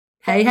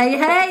Hey, hey,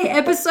 hey,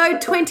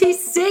 episode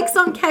 26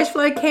 on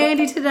Cashflow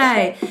Candy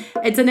today.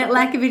 It's Annette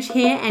Lakovich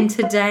here, and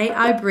today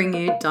I bring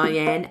you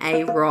Diane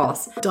A.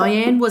 Ross.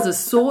 Diane was a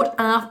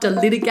sought-after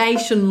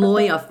litigation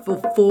lawyer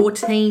for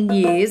 14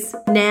 years,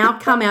 now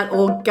come out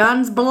all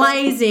guns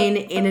blazing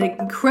in an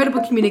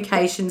incredible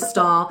communication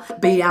style,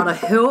 be able to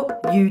help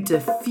you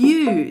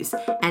diffuse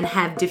and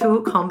have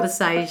difficult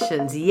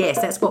conversations.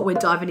 Yes, that's what we're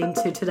diving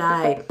into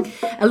today.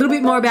 A little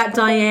bit more about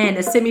Diane,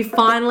 a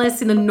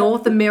semi-finalist in the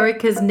North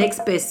America's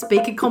Next Best Speaker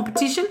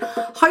competition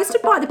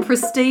hosted by the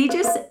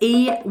prestigious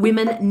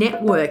eWomen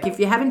Network. If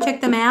you haven't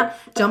checked them out,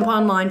 jump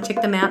online,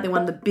 check them out. They're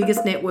one of the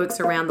biggest networks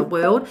around the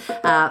world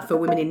for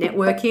women in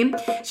networking.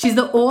 She's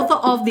the author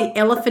of The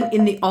Elephant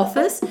in the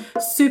Office,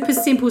 super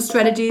simple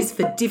strategies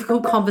for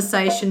difficult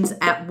conversations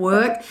at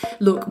work.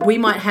 Look, we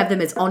might have them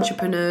as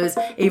entrepreneurs,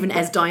 even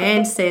as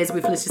Diane says,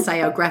 with, let's just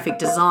say, our graphic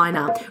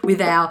designer,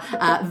 with our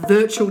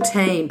virtual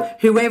team,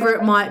 whoever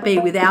it might be,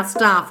 with our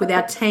staff, with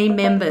our team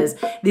members.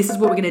 This is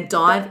what we're going to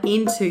dive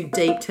into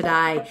deep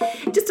today.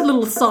 Just a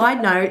little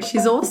side note,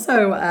 she's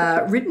also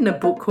written a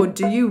book called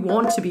Do You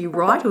Want to Be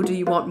Right or Do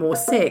You Want More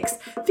Sex?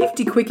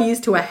 50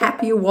 Quickies to a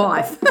Happier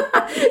Wife.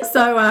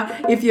 So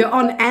if you're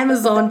on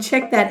Amazon,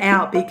 check that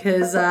out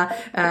because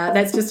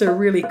that's just a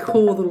really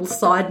cool little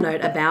side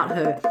note about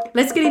her.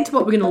 Let's get into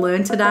what we're going to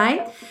learn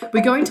today.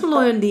 We're going to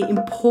learn the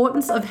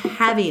importance of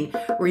having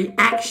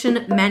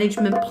reaction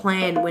management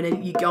plan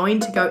when you're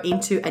going to go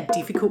into a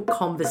difficult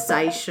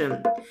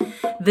conversation.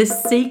 The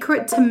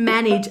secret to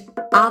manage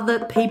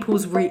other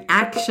people's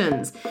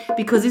reactions,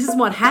 because this is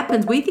what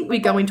happens. We think we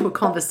go into a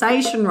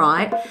conversation,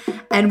 right?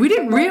 And we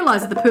didn't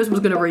realize that the person was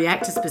going to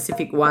react a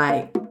specific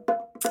way.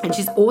 And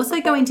she's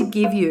also going to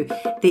give you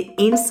the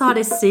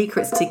insider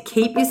secrets to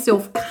keep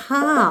yourself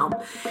calm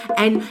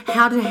and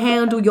how to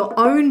handle your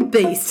own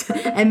beast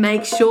and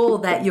make sure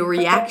that your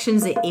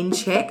reactions are in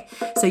check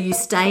so you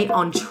stay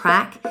on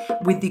track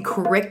with the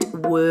correct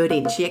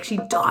wording. She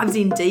actually dives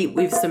in deep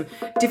with some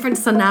different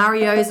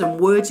scenarios and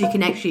words you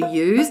can actually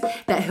use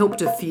that help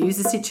diffuse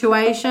the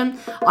situation.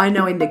 I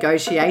know in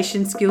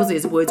negotiation skills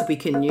there's words we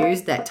can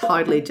use that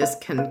totally just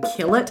can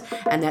kill it,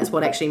 and that's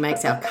what actually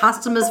makes our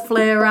customers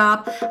flare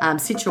up,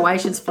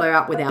 situations flare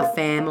up with our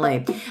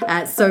family.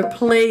 So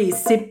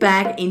please sit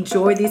back,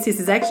 enjoy this. This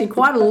is actually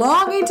quite a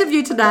long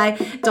interview today.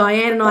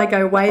 Diane and I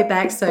go way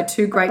back, so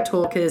two great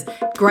talkers,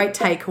 great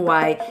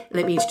takeaway.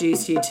 Let me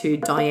introduce you to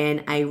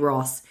Diane A.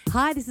 Ross.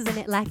 Hi, this is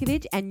Annette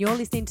Lakovich, and you're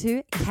listening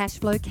to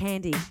Cashflow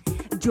Candy.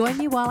 Join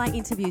me while I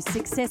interview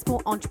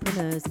successful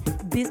entrepreneurs,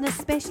 business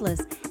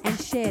specialists, and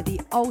share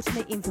the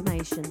ultimate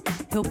information,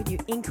 helping you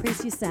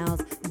increase your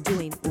sales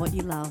doing what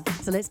you love.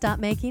 So let's start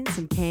making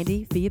some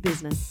candy for your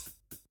business.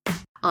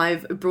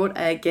 I've brought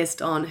a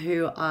guest on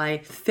who I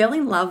fell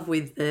in love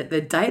with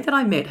the day that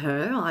I met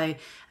her. I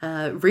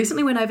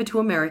recently went over to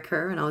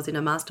America and I was in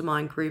a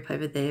mastermind group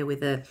over there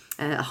with a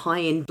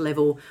high-end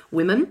level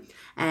women.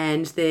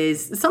 And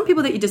there's some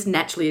people that you're just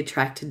naturally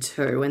attracted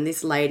to. And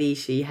this lady,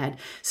 she had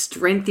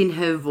strength in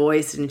her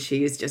voice and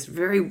she was just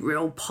very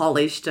real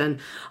polished. And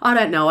I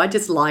don't know, I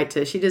just liked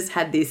her. She just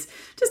had this,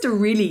 just a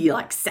really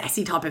like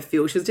sassy type of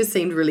feel. She just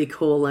seemed really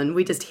cool. And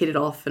we just hit it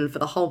off. And for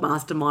the whole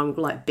mastermind, we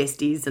were like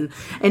besties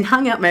and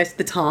hung out most of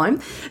the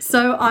time.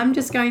 So I'm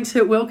just going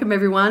to welcome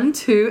everyone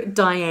to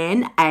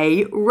Diane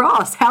A.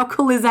 Ross. How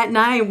cool is that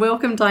name?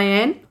 Welcome,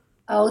 Diane.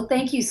 Oh,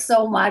 thank you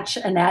so much,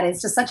 Annette.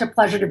 It's just such a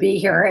pleasure to be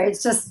here.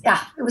 It's just,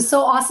 it was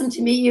so awesome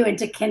to meet you and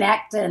to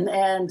connect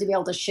and to be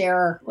able to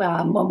share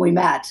when we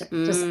met.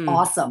 Just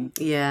awesome.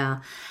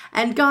 Yeah.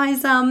 And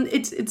guys,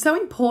 it's so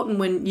important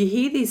when you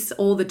hear this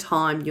all the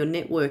time, your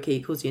network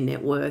equals your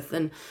net worth.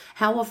 And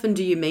how often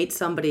do you meet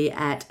somebody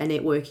at a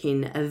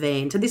networking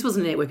event? And this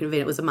wasn't a networking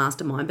event, it was a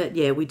mastermind, but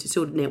yeah, we just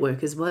sort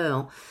network as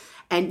well.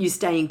 And you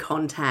stay in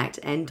contact.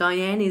 And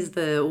Diane is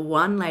the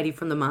one lady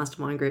from the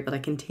mastermind group that I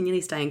continually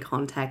stay in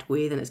contact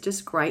with. And it's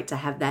just great to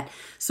have that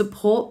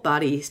support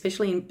buddy,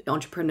 especially in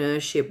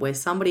entrepreneurship, where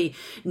somebody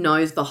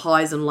knows the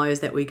highs and lows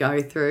that we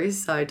go through.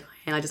 So Diane,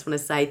 I just want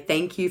to say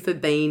thank you for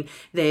being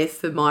there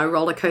for my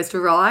roller coaster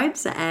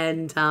rides.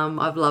 And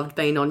I've loved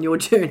being on your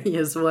journey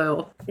as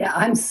well. Yeah,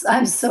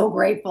 I'm so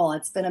grateful.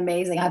 It's been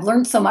amazing. I've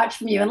learned so much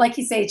from you. And like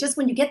you say, just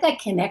when you get that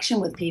connection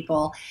with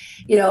people,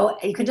 you know,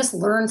 you can just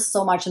learn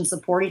so much and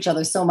support each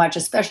other so much,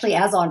 especially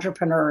as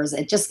entrepreneurs.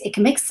 It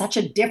can make such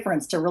a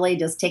difference to really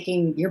just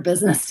taking your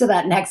business to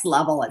that next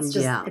level. It's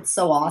just, It's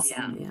so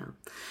awesome. Yeah.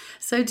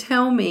 So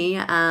tell me,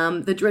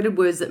 the dreaded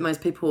words that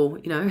most people,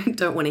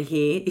 don't want to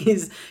hear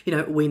is,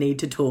 we need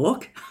to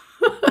talk.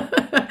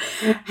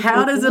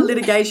 How does a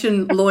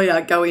litigation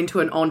lawyer go into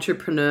an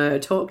entrepreneur?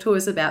 Talk to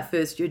us about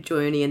first your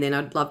journey, and then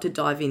I'd love to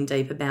dive in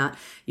deep about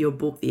your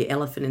book, The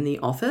Elephant in the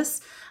Office,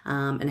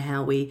 and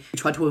how we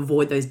try to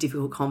avoid those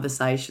difficult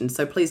conversations.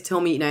 So please tell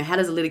me, how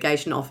does a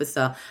litigation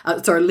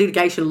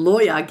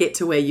lawyer get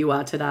to where you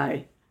are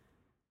today?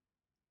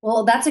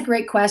 Well, that's a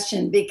great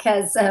question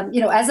because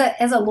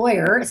as a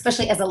lawyer,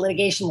 especially as a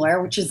litigation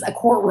lawyer, which is a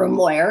courtroom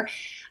lawyer,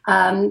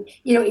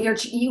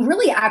 you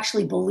really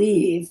actually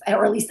believe,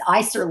 or at least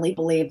I certainly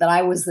believe, that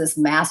I was this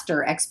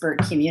master expert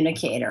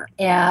communicator,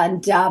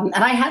 and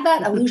I had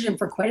that illusion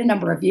for quite a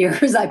number of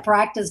years. I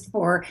practiced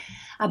for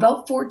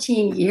about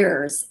 14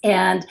 years,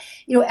 and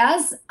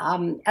as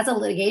a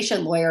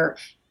litigation lawyer,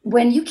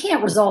 when you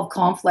can't resolve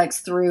conflicts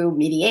through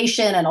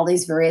mediation and all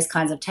these various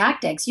kinds of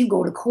tactics, you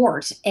go to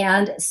court.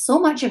 And so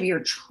much of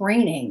your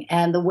training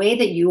and the way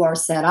that you are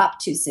set up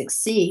to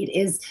succeed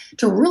is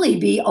to really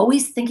be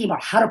always thinking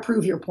about how to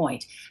prove your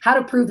point, how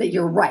to prove that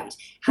you're right,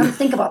 how to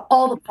think about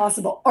all the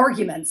possible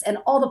arguments and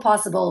all the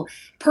possible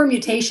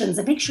permutations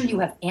and make sure you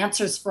have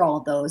answers for all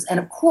of those. And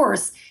of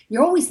course,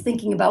 you're always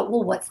thinking about,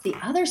 well, what's the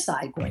other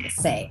side going to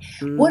say?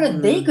 What are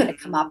they going to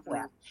come up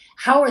with?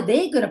 How are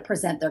they going to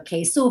present their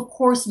case? So, of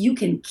course, you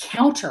can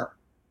counter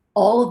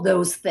all of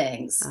those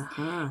things.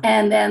 Uh-huh.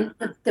 And then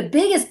the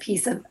biggest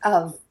piece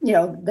of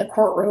the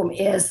courtroom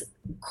is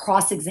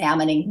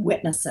cross-examining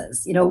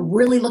witnesses,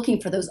 really looking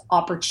for those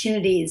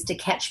opportunities to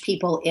catch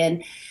people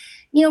in,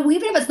 even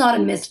if it's not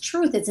a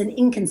mistruth, it's an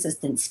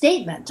inconsistent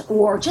statement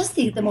or just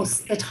the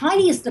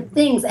tiniest of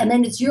things. And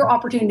then it's your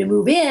opportunity to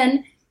move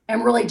in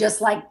and really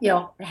just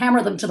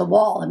hammer them to the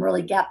wall and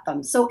really get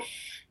them. So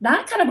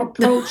that kind of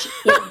approach.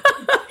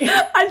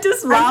 I'm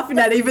just laughing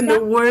at even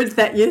the words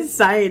that you're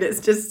saying. It's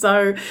just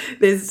so,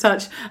 there's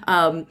such,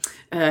 I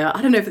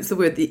don't know if it's the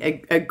word,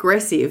 the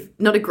aggressive,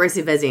 not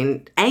aggressive as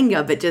in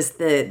anger, but just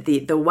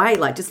the way,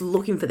 like just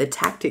looking for the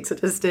tactics.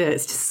 It's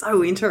just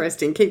so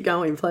interesting. Keep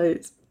going,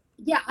 please.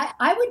 Yeah,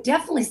 I would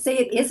definitely say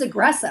it is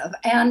aggressive.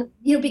 And,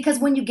 because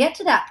when you get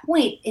to that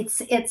point,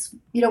 it's as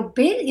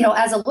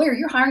a lawyer,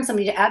 you're hiring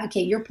somebody to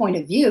advocate your point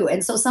of view.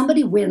 And so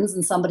somebody wins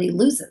and somebody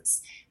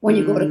loses when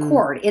you go to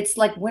court. It's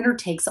like winner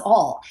takes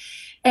all.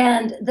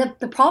 And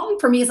the problem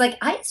for me is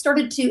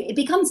it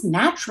becomes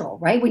natural,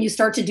 right? When you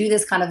start to do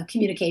this kind of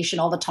communication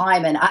all the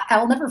time. And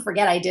I'll never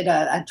forget, I did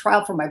a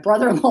trial for my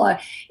brother-in-law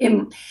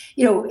in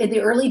the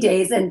early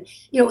days. And,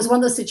 it was one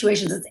of those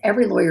situations, it's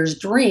every lawyer's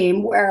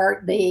dream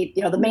where the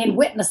main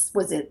witness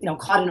was,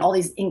 caught in all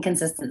these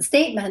inconsistent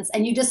statements.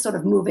 And you just sort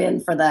of move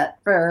in to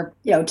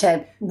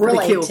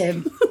relate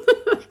to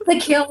the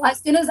kill. As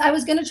soon as I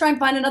was going to try and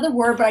find another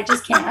word, but I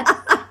just can't.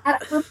 And I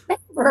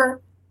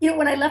remember,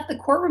 when I left the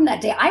courtroom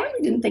that day, I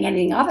really didn't think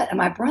anything of it. And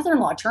my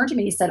brother-in-law turned to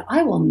me and he said,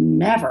 "I will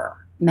never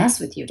mess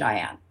with you,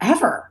 Diane,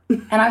 ever."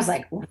 And I was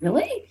like,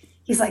 "Really?"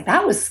 He's like,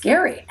 "That was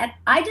scary." And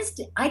I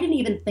didn't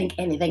even think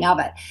anything of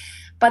it.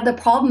 But the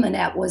problem,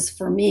 Annette, was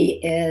for me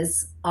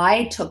is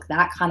I took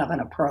that kind of an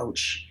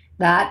approach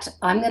that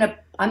I'm going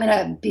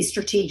to be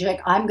strategic.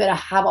 I'm going to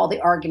have all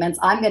the arguments.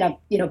 I'm going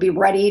to, be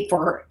ready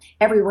for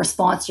every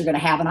response you're going to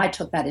have. And I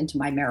took that into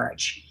my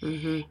marriage.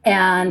 Mm-hmm.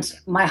 And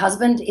my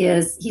husband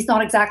he's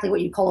not exactly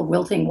what you call a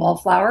wilting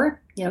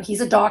wallflower.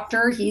 He's a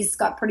doctor. He's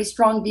got pretty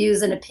strong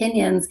views and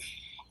opinions.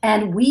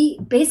 And we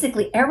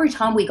basically, every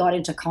time we got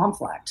into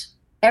conflict,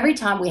 every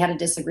time we had a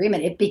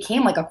disagreement, it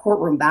became like a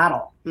courtroom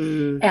battle.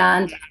 Mm-hmm.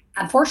 And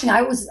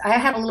unfortunately, I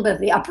had a little bit of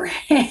the upper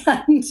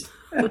hand,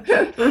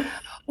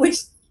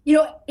 which,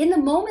 in the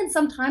moment,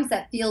 sometimes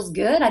that feels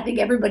good. I think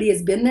everybody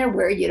has been there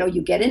where,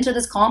 you get into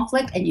this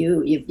conflict and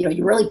you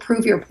really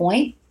prove your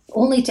point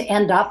only to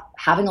end up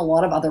having a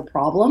lot of other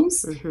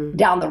problems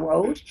down the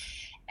road.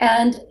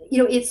 And,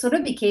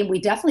 we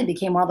definitely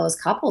became one of those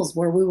couples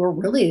where we were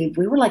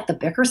like the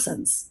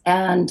Bickersons,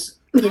 and,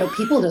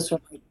 people just were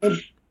like,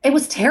 it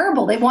was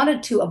terrible. They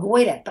wanted to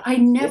avoid it, but I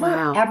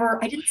never,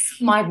 ever, I didn't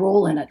see my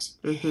role in it.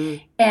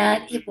 Mm-hmm.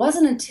 And it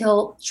wasn't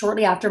until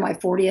shortly after my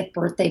 40th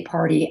birthday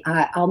party,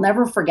 I'll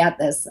never forget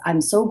this.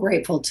 I'm so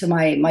grateful to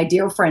my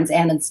dear friends,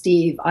 Ann and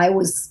Steve. I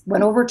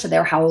went over to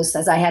their house,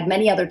 as I had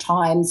many other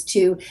times,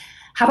 to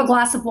have a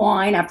glass of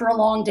wine after a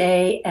long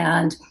day.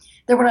 And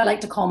they're what I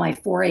like to call my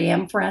 4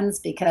 a.m. friends,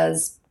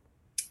 because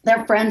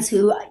they're friends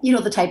who,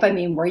 the type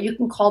where you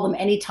can call them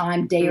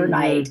anytime, day or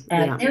night,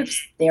 and they're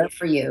just there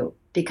for you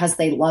because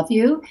they love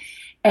you,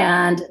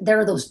 and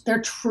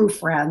they're true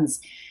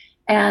friends.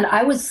 And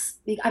I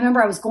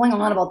remember I was going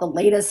on about the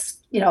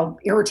latest,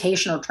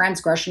 irritation or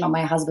transgression on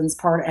my husband's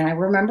part, and I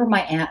remember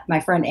my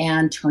friend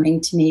Anne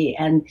turning to me,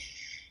 and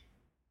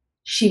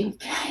she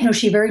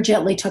very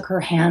gently took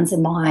her hands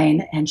in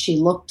mine, and she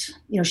looked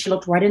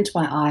right into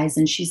my eyes,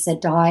 and she said,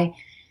 "Di,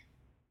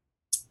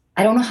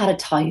 I don't know how to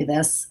tell you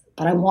this,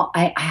 but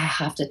I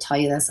have to tell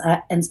you this,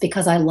 and it's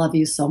because I love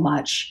you so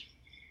much.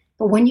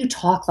 But when you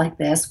talk like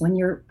this, when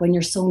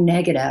you're so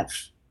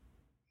negative,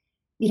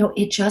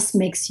 it just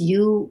makes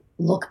you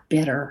look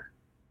bitter.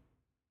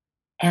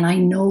 And I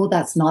know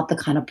that's not the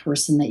kind of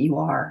person that you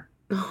are."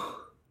 Wow.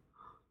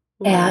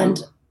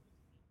 And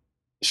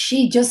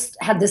she just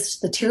had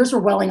the tears were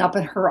welling up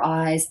in her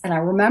eyes. And I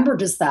remember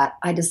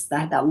I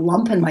had that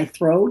lump in my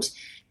throat,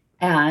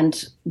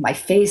 and my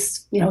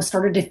face,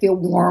 started to feel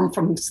warm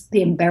from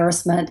the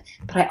embarrassment.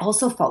 But I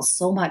also felt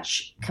so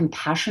much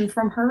compassion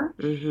from her.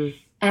 Mm-hmm.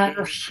 And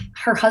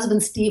her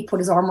husband, Steve, put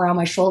his arm around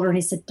my shoulder and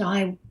he said,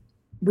 "Di,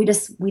 we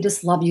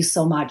just love you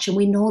so much. And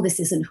we know this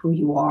isn't who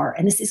you are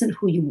and this isn't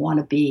who you want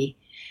to be.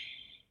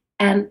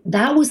 And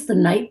that was the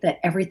night that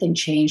everything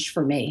changed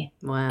for me.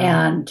 Wow.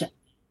 And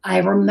I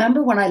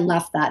remember when I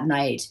left that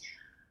night,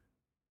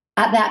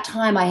 at that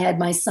time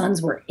my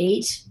sons were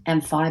 8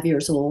 and 5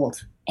 years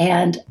old.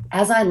 And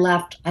as I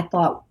left, I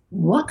thought,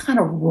 what kind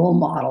of role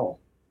model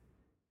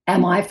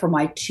am I for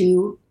my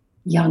 2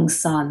 young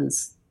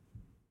sons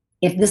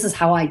if this is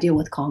how I deal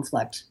with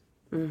conflict?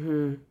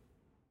 Mm-hmm.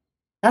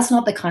 That's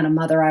not the kind of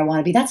mother I want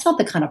to be. That's not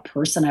the kind of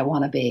person I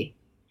want to be.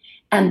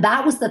 And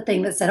that was the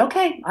thing that said,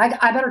 okay,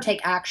 I better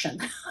take action.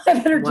 I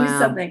better do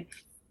something.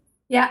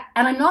 Yeah.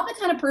 And I'm not the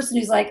kind of person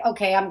who's like,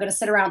 okay, I'm going to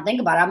sit around and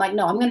think about it. I'm like,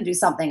 no, I'm going to do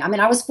something. I mean,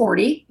 I was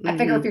 40. I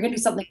figure if you're going to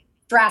do something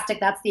drastic,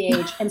 that's the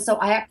age. And so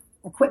I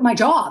quit my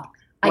job.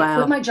 I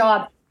quit my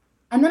job.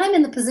 And then I'm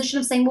in the position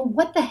of saying, well,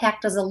 what the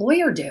heck does a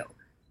lawyer do?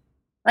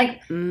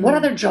 Like, what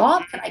other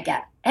job can I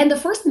get? And the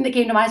first thing that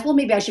came to mind is, well,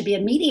 maybe I should be a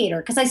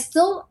mediator, because I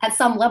still, at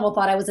some level,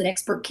 thought I was an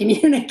expert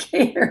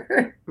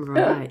communicator.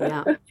 Right,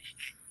 yeah.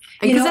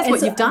 Because that's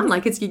what you've done.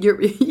 Like, it's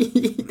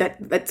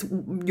that's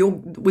your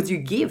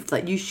gift.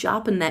 Like, you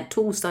sharpen that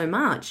tool so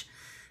much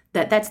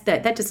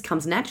that just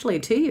comes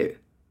naturally to you.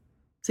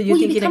 So you're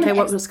thinking, okay,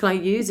 what else can I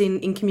use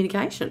in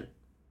communication?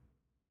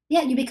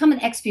 Yeah, you become an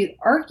expert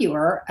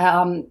arguer,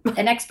 an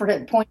expert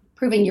at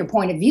proving your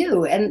point of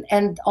view.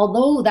 And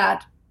although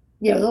that,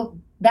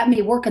 that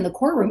may work in the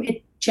courtroom,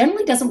 it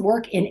generally doesn't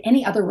work in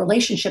any other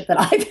relationship that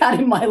I've had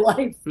in my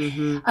life,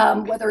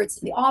 whether it's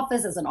in the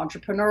office, as an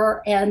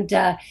entrepreneur. And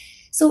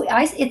so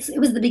it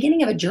was the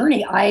beginning of a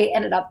journey. I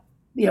ended up,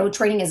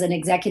 training as an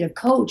executive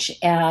coach.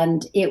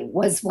 And it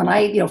was when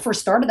I,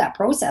 first started that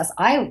process,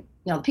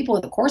 people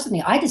in the course with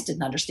me, I just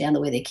didn't understand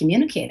the way they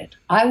communicated.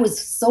 I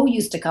was so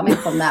used to coming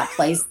from that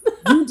place.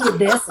 You did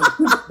this and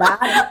you did that.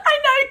 I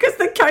know, because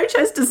the coach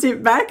has to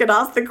sit back and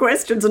ask the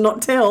questions and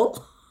not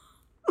tell.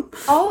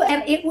 Oh,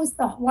 and it was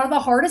one of the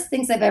hardest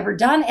things I've ever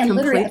done. And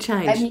literally,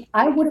 change. I mean,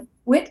 I would have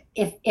quit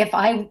if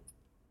I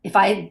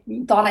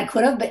thought I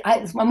could have. But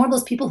I'm one of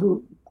those people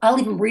who I'll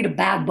even read a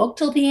bad book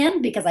till the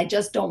end because I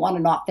just don't want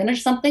to not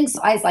finish something. So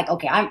I was like,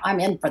 okay, I'm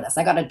in for this.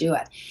 I got to do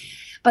it.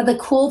 But the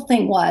cool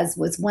thing was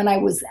when I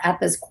was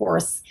at this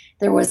course,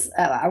 there were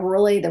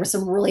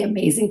some really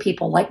amazing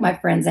people like my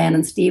friends Ann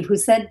and Steve who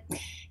said,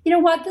 you know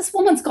what, this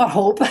woman's got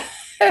hope.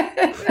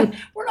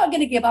 We're not going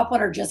to give up on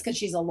her just because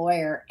she's a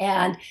lawyer,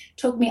 and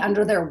took me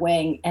under their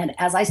wing. And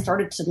as I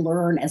started to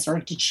learn and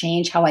started to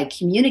change how I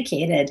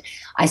communicated,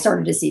 I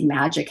started to see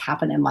magic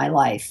happen in my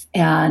life.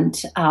 And,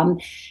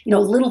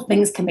 little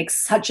things can make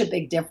such a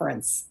big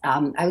difference.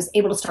 I was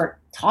able to start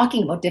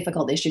talking about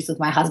difficult issues with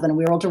my husband, and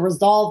we were able to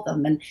resolve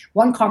them. And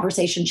one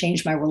conversation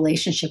changed my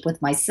relationship with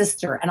my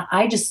sister. And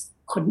I just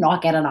could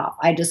not get enough.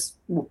 I just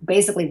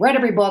basically read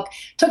every book,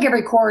 took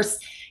every course,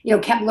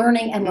 kept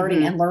learning and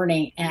learning and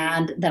learning.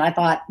 And then I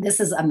thought, this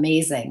is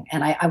amazing.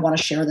 And I want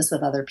to share this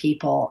with other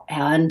people.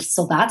 And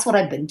so that's what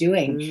I've been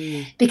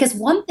doing. Because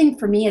one thing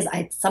for me is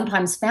I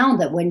sometimes found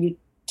that when you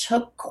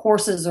took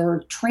courses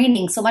or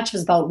training, so much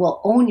was about,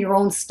 own your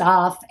own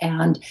stuff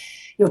and,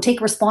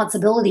 take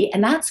responsibility.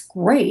 And that's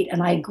great.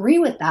 And I agree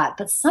with that.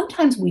 But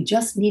sometimes we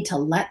just need to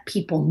let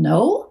people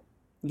know.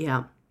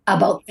 Yeah.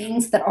 About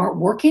things that aren't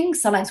working.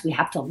 Sometimes we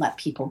have to let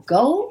people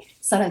go.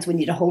 Sometimes we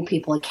need to hold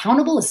people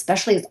accountable,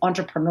 especially as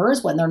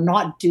entrepreneurs when they're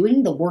not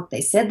doing the work they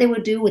said they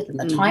would do within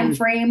the time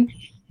frame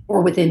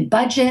or within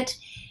budget,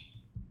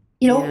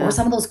 or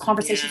some of those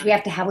conversations we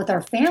have to have with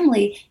our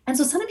family. And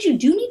so sometimes you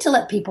do need to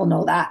let people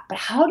know that, but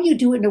how do you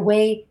do it in a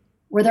way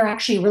where they're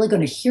actually really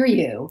going to hear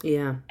you?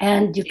 Yeah.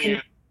 And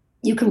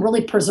you can really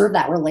preserve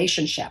that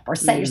relationship or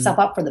set yourself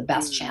up for the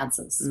best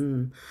chances.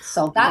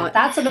 So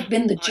that's sort of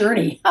been the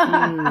journey.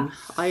 I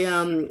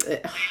learned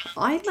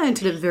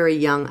at a very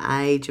young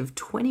age of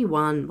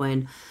 21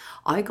 when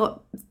I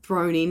got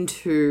thrown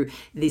into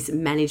this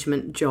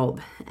management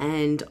job,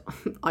 and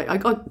I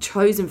got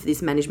chosen for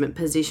this management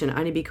position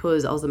only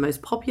because I was the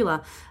most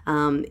popular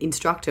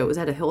instructor. It was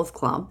at a health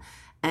club.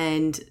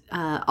 And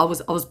I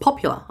was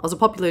popular. I was a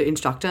popular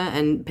instructor,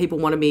 and people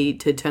wanted me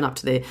to turn up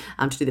to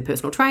to do their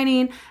personal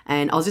training.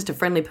 And I was just a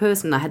friendly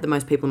person. I had the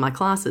most people in my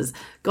classes.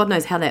 God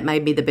knows how that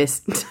made me the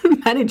best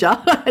manager.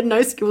 I had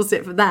no skill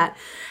set for that.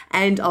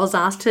 And I was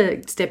asked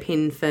to step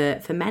in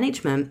for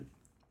management.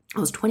 I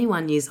was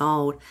 21 years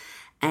old,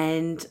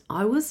 and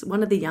I was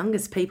one of the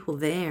youngest people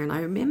there. And I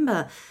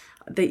remember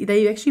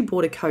they actually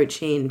brought a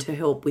coach in to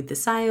help with the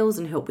sales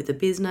and help with the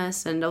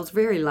business. And I was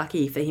very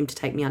lucky for him to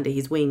take me under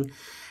his wing.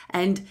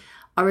 And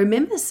I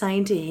remember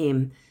saying to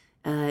him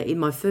in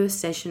my first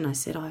session, I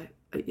said,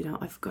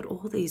 I've got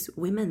all these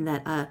women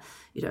that are,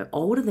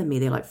 older than me.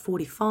 They're like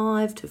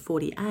 45 to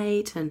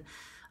 48. And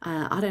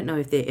I don't know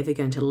if they're ever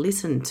going to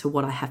listen to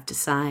what I have to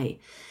say.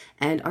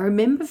 And I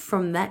remember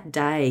from that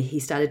day, he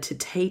started to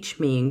teach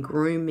me and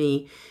groom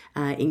me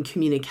in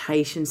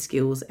communication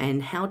skills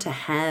and how to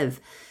have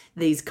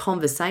these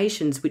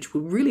conversations, which were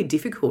really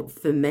difficult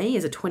for me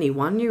as a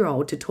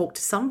 21-year-old to talk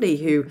to somebody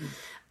who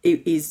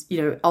is,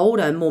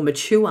 older, more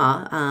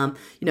mature,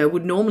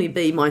 would normally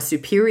be my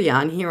superior,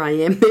 and here I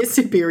am, their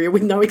superior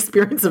with no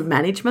experience of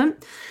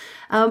management.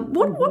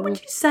 What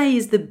would you say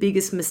is the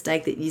biggest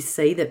mistake that you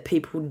see that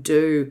people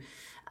do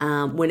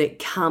when it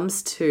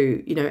comes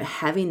to,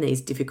 having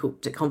these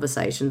difficult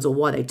conversations, or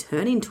why they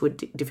turn into a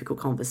difficult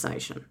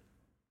conversation?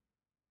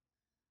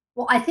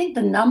 Well, I think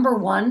the number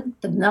one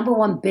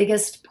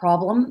biggest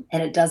problem,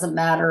 and it doesn't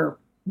matter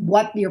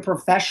what your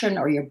profession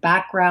or your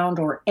background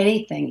or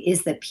anything,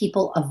 is that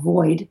people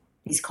avoid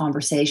these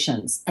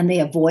conversations, and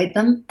they avoid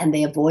them and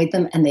they avoid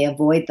them and they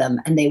avoid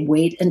them, and they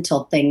wait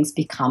until things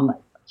become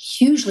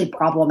hugely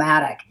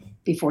problematic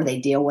before they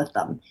deal with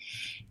them.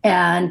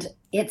 And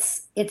I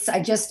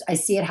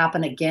see it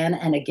happen again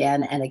and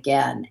again and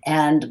again.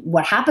 And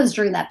what happens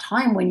during that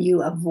time when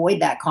you avoid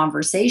that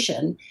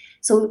conversation,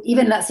 so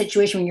even in that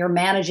situation when you're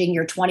managing,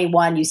 you're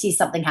 21, you see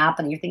something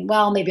happen, and you think,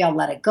 well, maybe I'll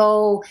let it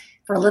go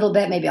for a little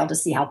bit. Maybe I'll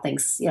just see how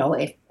things,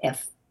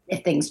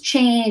 if things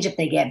change, if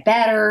they get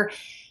better.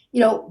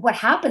 What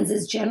happens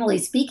is, generally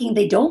speaking,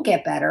 they don't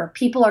get better.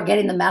 People are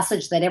getting the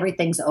message that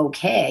everything's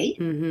okay,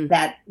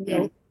 that,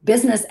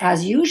 business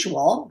as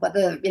usual,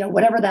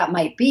 whatever that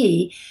might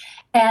be.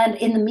 And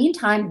in the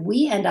meantime,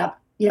 we end up,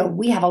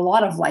 we have a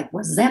lot of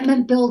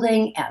resentment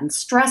building and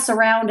stress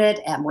around it,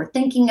 and we're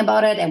thinking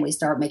about it, and we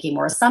start making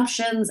more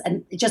assumptions,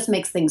 and it just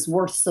makes things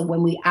worse. So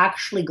when we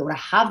actually go to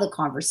have the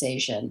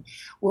conversation,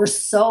 we're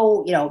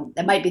so,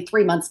 it might be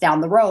 3 months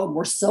down the road,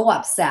 we're so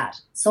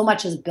upset. So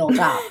much is built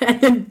up.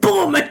 And then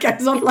boom, it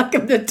goes off like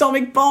an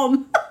atomic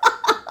bomb.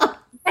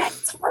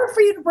 It's hard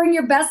for you to bring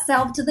your best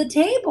self to the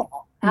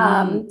table.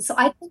 So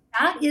I think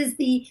that is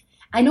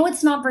I know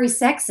it's not very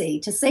sexy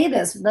to say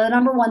this. The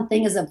number one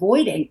thing is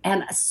avoiding.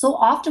 And so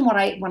often when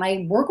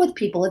I work with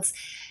people, it's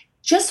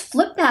just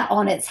flip that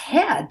on its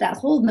head, that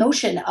whole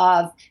notion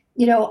of,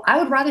 I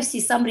would rather see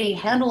somebody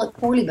handle it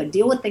poorly but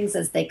deal with things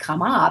as they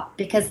come up,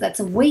 because that's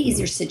a way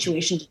easier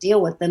situation to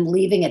deal with than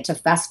leaving it to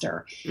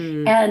fester.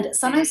 And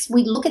sometimes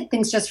we look at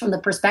things just from the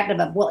perspective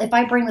of, well, if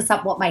I bring this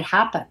up, what might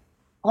happen?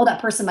 Oh, that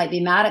person might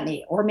be mad at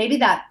me. Or maybe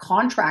that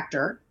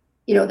contractor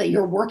that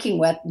you're working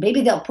with,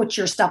 maybe they'll put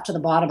your stuff to the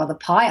bottom of the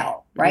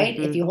pile, right?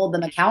 If you hold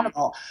them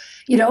accountable,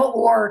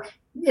 or,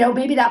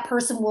 maybe that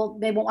person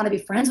they won't want to be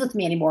friends with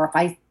me anymore if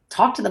I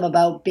talk to them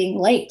about being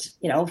late,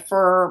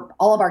 for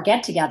all of our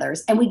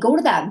get-togethers. And we go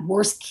to that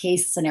worst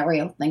case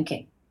scenario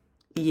thinking.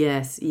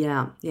 Yes.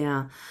 Yeah.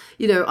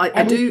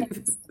 I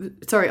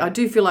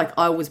do feel like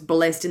I was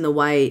blessed in the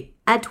way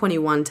at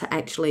 21 to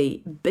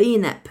actually be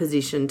in that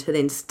position to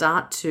then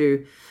start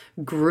to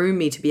groom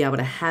me to be able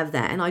to have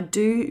that. And I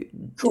do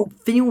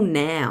feel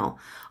now,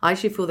 I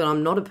actually feel that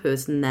I'm not a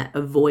person that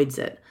avoids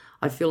it.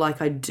 I feel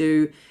like I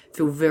do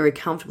feel very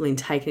comfortable in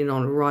taking it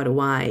on right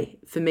away.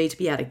 For me to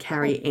be able to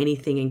carry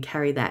anything and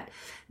carry that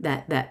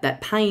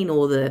pain,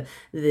 or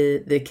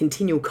the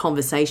continual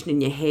conversation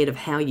in your head of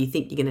how you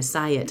think you're going to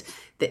say it,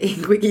 the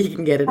quicker you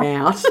can get it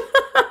out,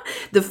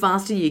 the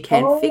faster you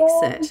can fix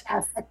it.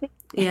 Yes, I think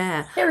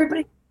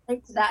everybody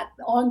takes that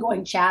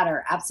ongoing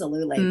chatter.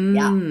 Absolutely.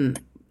 Yeah.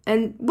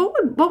 And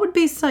what would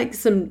be like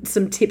some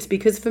tips?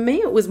 Because for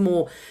me, it was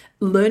more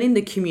learning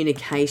the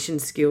communication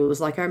skills.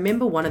 Like, I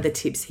remember one of the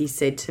tips he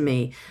said to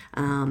me,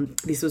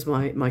 this was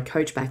my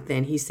coach back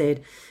then. He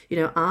said,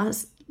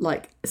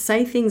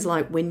 say things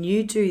like, when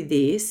you do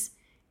this,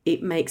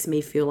 it makes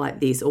me feel like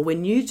this, or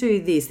when you do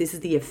this, this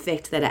is the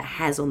effect that it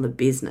has on the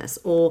business,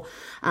 or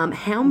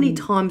how many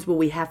times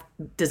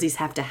does this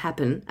have to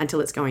happen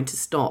until it's going to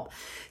stop?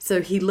 So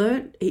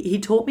he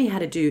taught me how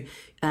to do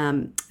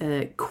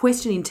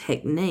questioning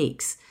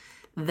techniques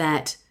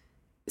that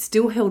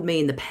still held me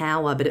in the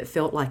power, but it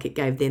felt like it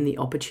gave them the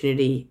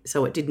opportunity,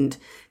 so it didn't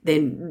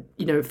then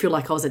feel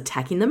like I was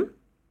attacking them.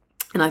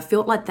 And I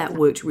felt like that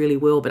worked really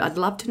well, but I'd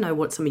love to know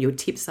what some of your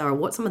tips are, or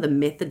what some of the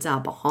methods are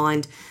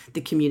behind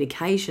the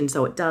communication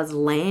so it does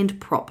land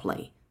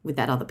properly with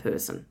that other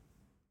person.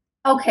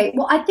 Okay.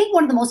 Well, I think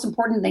one of the most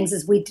important things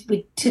is we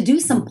to do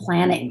some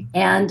planning.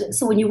 And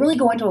so when you really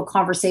go into a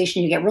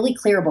conversation, you get really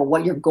clear about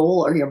what your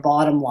goal or your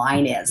bottom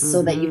line is,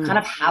 so that you kind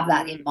of have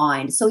that in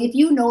mind. So if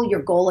you know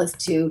your goal is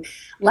to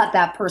let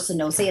that person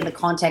know, say in the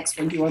context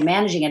when you were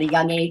managing at a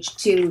young age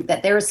too,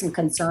 that there are some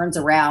concerns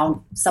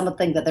around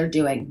something that they're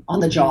doing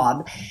on the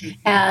job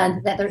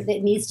and that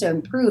it needs to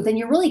improve, then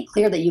you're really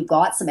clear that you've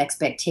got some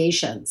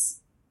expectations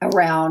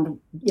around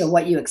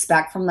what you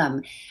expect from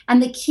them.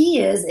 And the key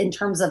is, in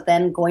terms of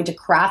then going to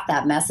craft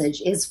that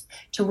message, is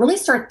to really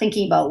start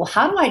thinking about, well,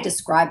 how do I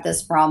describe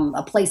this from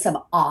a place of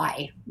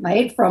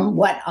right? From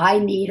what I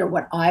need or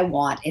what I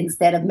want,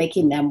 instead of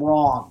making them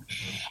wrong.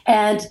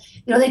 And,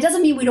 that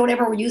doesn't mean we don't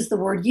ever use the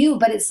word you,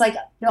 but it's like,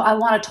 I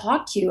want to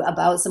talk to you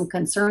about some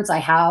concerns I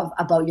have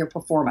about your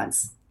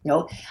performance.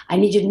 I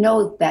need you to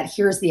know that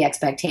here's the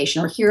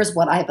expectation, or here's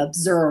what I've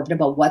observed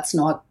about what's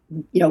not,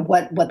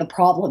 what the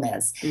problem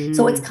is.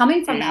 So it's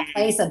coming from that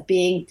place of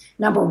being,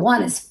 number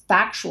one, as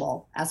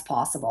factual as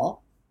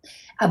possible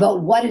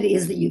about what it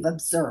is that you've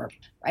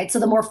observed, right? So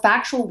the more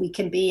factual we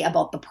can be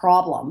about the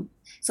problem.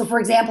 So for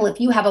example, if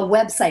you have a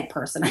website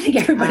person, I think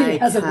everybody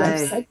has a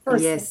website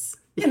person. Yes.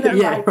 in their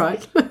Yeah, life,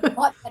 right.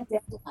 not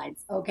deadlines,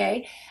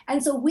 okay?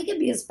 And so we can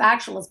be as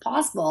factual as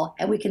possible,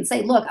 and we can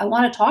say, look, I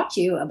want to talk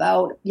to you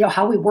about,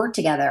 how we work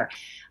together.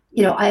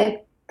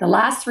 The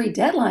last 3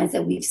 deadlines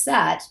that we've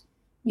set,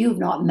 you've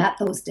not met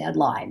those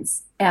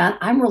deadlines. And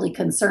I'm really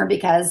concerned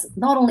because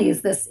not only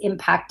is this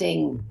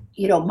impacting,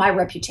 my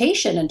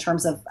reputation in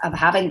terms of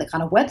having the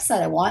kind of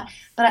website I want,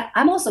 but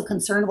I'm also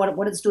concerned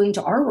what it's doing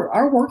to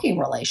our working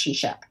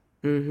relationship.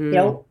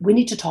 We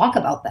need to talk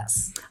about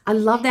this. I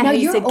love that Now, how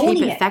you you're said keep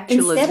owning it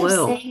factual as instead of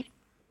well. saying,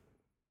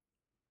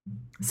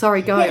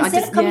 Sorry, go.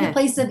 instead of coming to a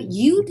place of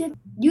you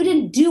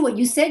didn't do what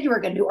you said you were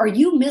going to do, or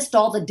you missed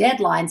all the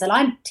deadlines and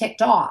I'm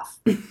ticked off.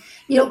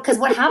 Because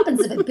what happens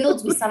if it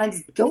builds, we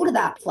sometimes go to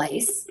that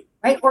place,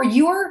 right? Or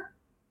you're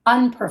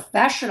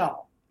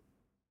unprofessional,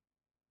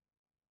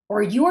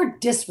 or you're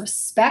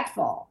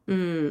disrespectful.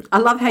 I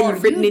love how or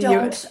you've written you in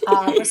your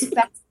don't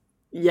respect.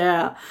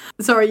 Yeah.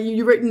 Sorry,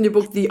 you've written in your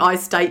book the I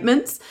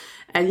statements,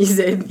 and you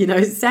said,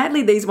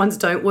 sadly these ones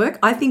don't work.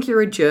 I think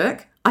you're a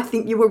jerk. I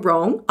think you were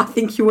wrong. I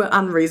think you were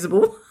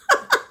unreasonable.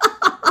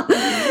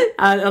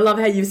 I love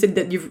how you've said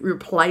that you've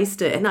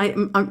replaced it.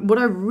 And what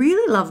I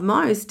really love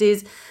most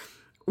is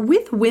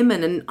with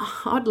women, and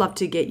I'd love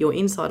to get your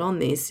insight on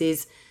this,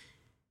 is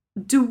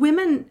do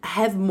women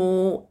have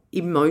more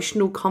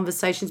emotional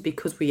conversations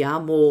because we are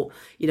more,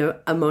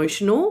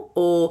 emotional,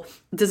 or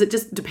does it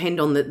just depend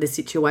on the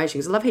situation?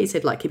 Because I love how you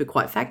said, keep it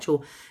quite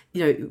factual.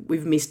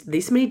 We've missed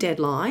this many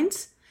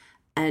deadlines,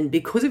 and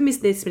because we've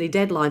missed this many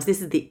deadlines,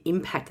 this is the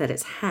impact that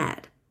it's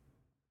had.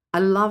 I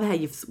love how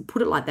you've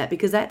put it like that,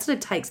 because that sort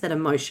of takes that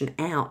emotion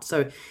out,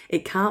 so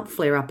it can't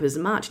flare up as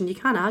much, and you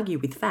can't argue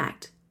with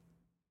fact.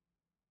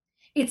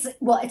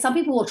 Some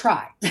people will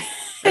try,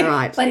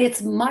 Right? But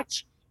it's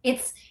much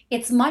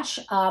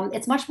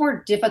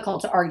more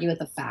difficult to argue with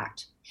the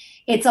fact.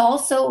 It's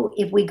also,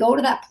 if we go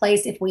to that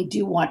place, if we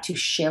do want to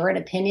share an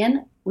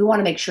opinion, we want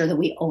to make sure that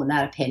we own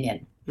that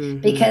opinion,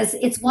 because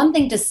it's one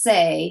thing to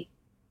say,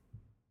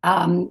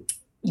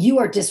 you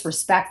are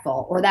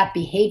disrespectful, or that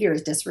behavior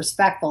is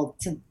disrespectful,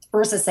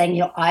 versus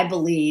saying, I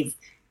believe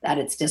that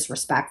it's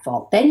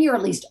disrespectful. Then you're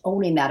at least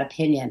owning that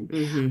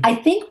opinion. I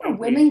think where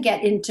women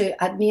get into,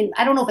 I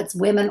don't know if it's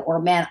women or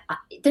men,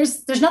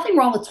 there's nothing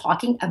wrong with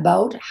talking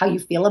about how you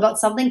feel about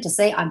something, to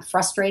say, I'm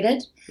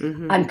frustrated,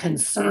 I'm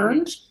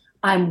concerned,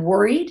 I'm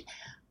worried.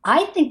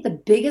 I think the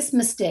biggest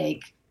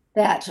mistake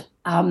that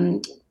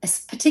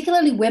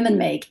particularly women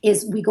make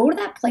is we go to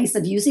that place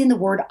of using the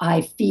word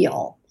I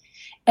feel,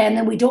 and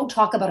then we don't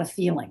talk about a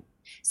feeling.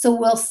 So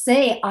we'll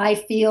say, I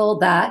feel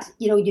that,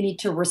 you need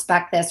to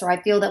respect this, or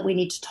I feel that we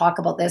need to talk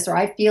about this, or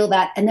I feel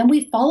that, and then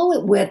we follow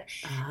it with,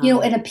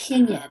 an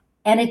opinion.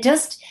 And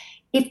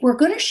if we're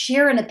going to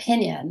share an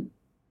opinion,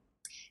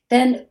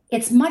 then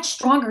it's much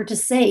stronger to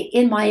say,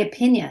 in my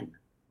opinion,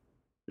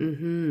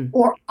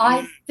 or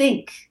I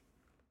think,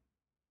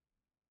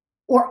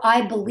 or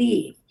I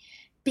believe.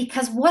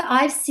 Because what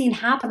I've seen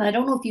happen, I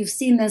don't know if you've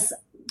seen this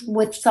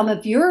with some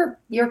of your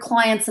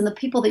clients and the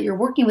people that you're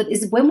working with,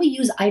 is when we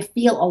use I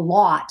feel a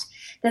lot,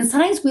 then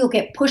sometimes we'll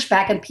get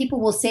pushback, and people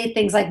will say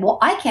things like, well,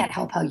 I can't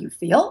help how you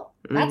feel.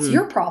 That's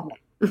your problem.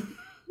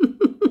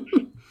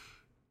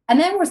 And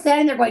then we're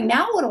standing there going,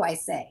 now what do I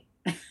say?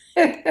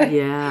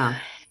 Yeah.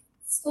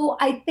 So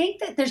I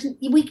think that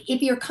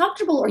if you're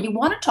comfortable or you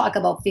want to talk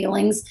about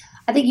feelings,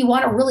 I think you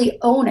want to really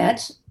own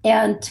it,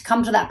 and to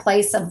come to that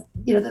place of,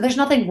 there's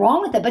nothing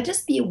wrong with it, but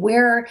just be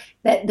aware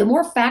that the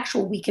more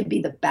factual we can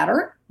be, the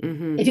better.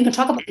 If you can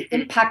talk about the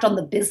impact on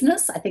the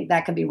business, I think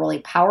that can be really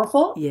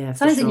powerful. Yeah,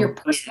 sometimes sure. in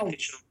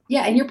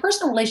your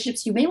personal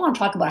relationships, you may want to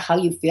talk about how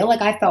you feel.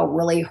 Like, I felt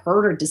really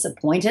hurt or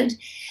disappointed.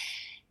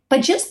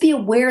 But just be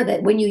aware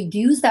that when you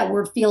use that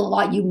word feel a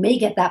lot, you may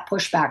get that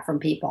pushback from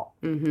people.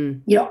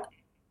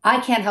 I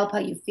can't help how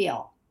you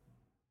feel.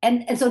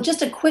 And so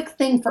just a quick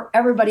thing for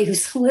everybody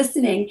who's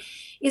listening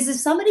is, if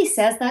somebody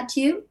says that to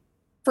you,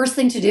 first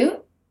thing to do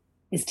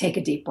is take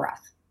a deep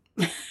breath.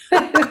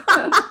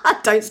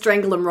 Don't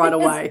strangle them right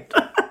away.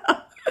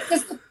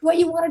 Because what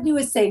you want to do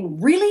is say,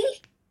 really?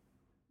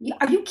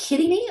 Are you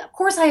kidding me? Of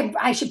course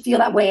I should feel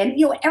that way.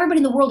 And, everybody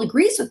in the world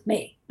agrees with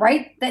me,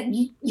 right? That,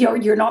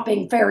 you're not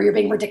being fair, you're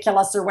being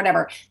ridiculous or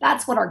whatever.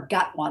 That's what our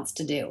gut wants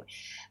to do.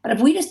 But if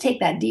we just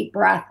take that deep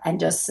breath and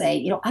just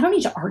say, I don't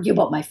need to argue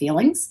about my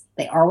feelings.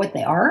 They are what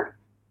they are.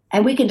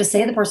 And we can just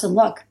say to the person,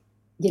 look,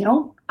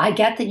 I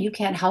get that you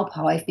can't help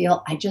how I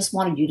feel. I just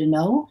wanted you to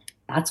know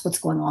that's what's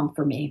going on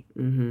for me.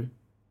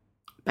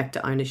 Back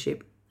to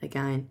ownership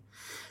again.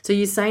 So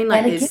you're saying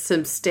there's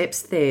some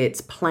steps there.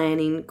 It's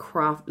planning,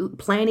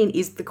 planning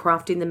is the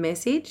crafting the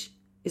message.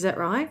 Is that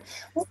right?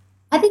 Well,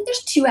 I think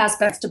there's 2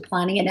 aspects to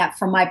planning, and that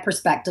from my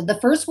perspective. The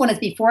first one is,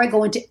 before I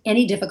go into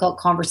any difficult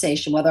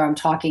conversation, whether I'm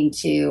talking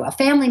to a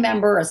family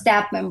member, a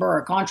staff member,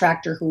 a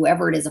contractor,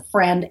 whoever it is, a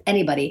friend,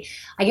 anybody,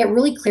 I get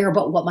really clear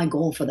about what my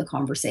goal for the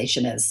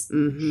conversation is.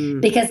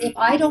 Because if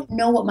I don't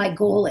know what my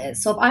goal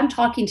is, so if I'm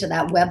talking to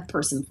that web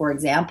person, for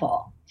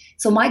example,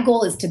 So my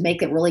goal is to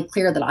make it really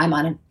clear that I'm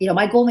on,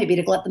 my goal may be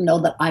to let them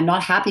know that I'm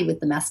not happy with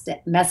the missed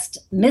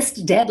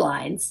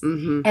deadlines.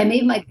 Mm-hmm. And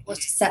maybe my goal is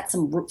to set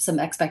some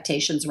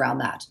expectations around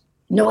that,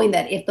 knowing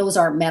that if those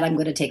aren't met, I'm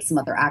going to take some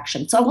other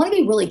action. So I want to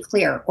be really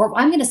clear, or if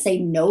I'm going to say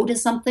no to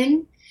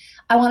something,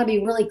 I want to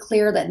be really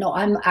clear that no,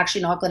 I'm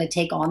actually not going to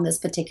take on this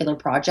particular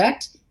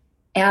project.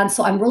 And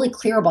so I'm really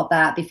clear about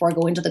that before I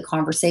go into the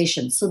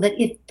conversation, so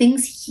that if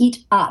things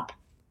heat up,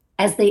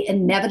 as they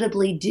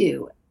inevitably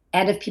do,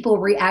 and if people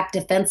react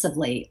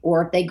defensively,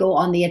 or if they go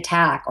on the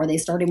attack, or they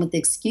start in with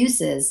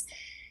excuses,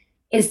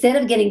 instead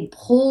of getting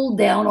pulled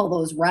down all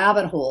those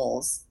rabbit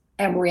holes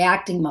and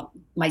reacting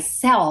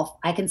myself,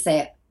 I can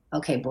say,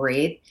 okay,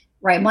 breathe,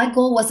 right? My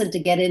goal wasn't to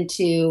get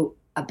into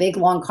a big,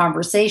 long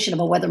conversation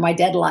about whether my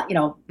deadline,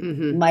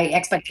 my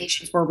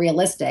expectations were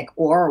realistic,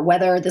 or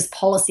whether this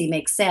policy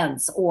makes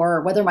sense,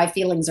 or whether my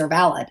feelings are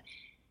valid.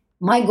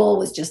 My goal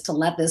was just to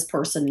let this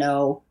person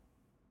know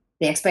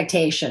the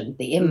expectation,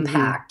 the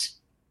impact,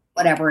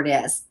 whatever it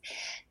is.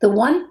 The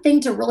one thing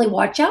to really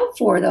watch out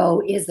for,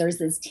 though, is there's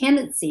this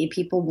tendency,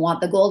 people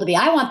want the goal to be,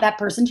 I want that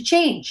person to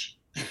change.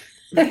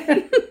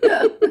 And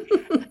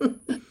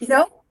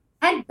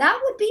that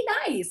would be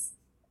nice.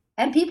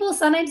 And people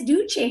sometimes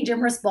do change in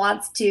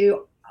response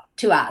to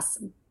us.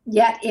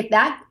 Yet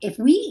if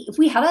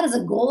we have that as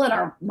a goal in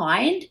our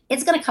mind,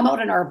 it's going to come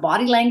out in our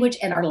body language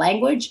and our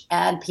language,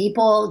 and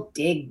people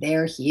dig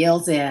their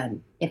heels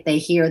in if they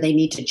hear they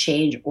need to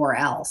change or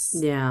else.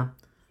 Yeah.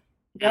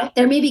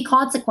 There may be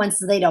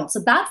consequences they don't. So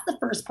that's the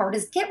first part,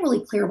 is get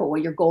really clear about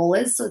what your goal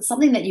is. So it's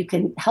something that you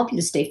can help you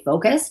to stay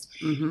focused.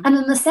 Mm-hmm. And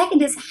then the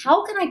second is,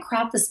 how can I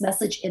craft this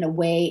message in a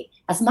way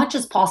as much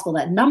as possible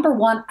that, number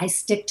one, I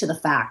stick to the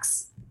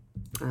facts.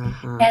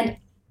 Uh-huh. And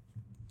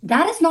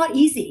that is not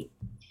easy.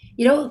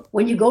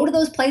 When you go to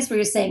those places where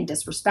you're saying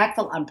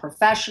disrespectful,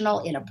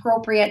 unprofessional,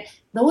 inappropriate,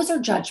 those are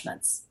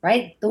judgments,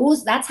 right?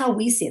 That's how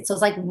we see it. So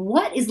it's like,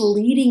 what is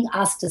leading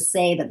us to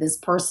say that this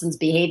person's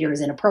behavior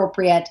is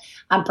inappropriate,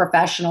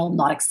 unprofessional,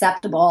 not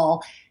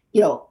acceptable,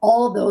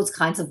 all of those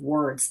kinds of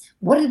words.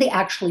 What are they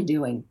actually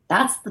doing?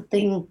 That's the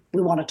thing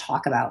we want to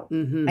talk about,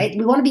 right?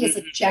 We want to be as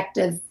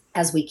objective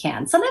as we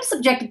can. Sometimes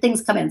subjective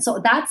things come in.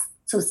 So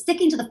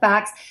sticking to the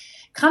facts,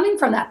 coming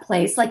from that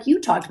place, like you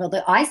talked about,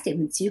 the I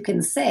statements, you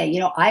can say,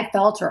 I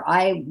felt, or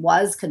I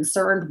was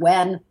concerned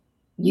when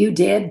you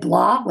did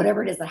blah,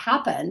 whatever it is that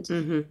happened,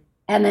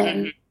 and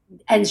then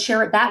and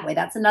share it that way.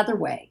 That's another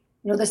way.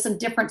 There's some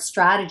different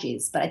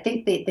strategies, but I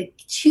think the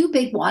two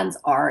big ones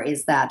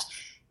is that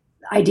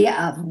idea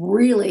of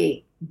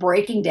really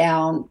breaking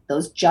down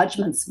those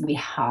judgments we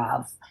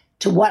have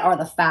to what are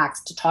the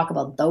facts, to talk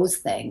about those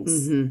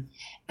things.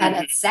 And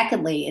then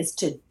secondly is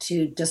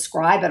to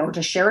describe it or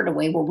to share it in a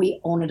way where we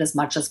own it as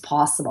much as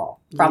possible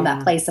from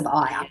that place of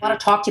I want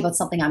to talk to you about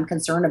something I'm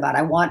concerned about.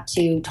 I want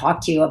to talk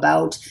to you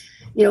about,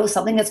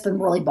 something that's been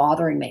really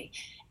bothering me.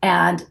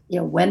 And,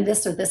 when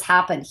this or this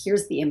happened,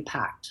 here's the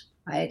impact,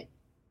 right?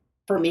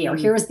 For me, or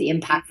here's the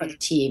impact for the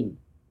team.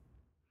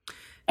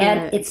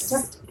 And it's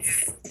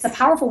a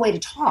powerful way to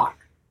talk.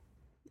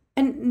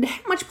 And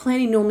how much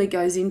planning normally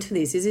goes into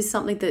this? Is this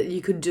something that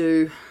you could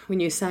do when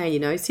you're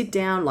saying, sit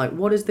down, like,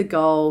 what is the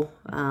goal?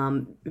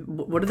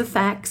 What are the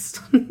facts?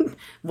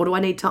 What do I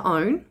need to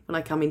own when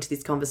I come into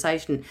this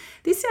conversation?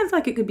 This sounds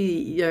like it could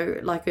be,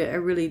 like a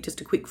really just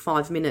a quick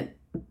 5-minute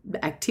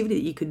activity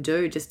that you could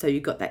do, just so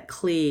you've got that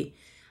clear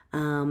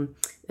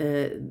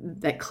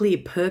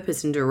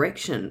purpose and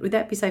direction. Would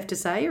that be safe to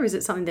say, or is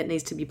it something that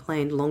needs to be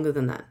planned longer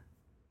than that?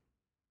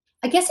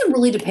 I guess it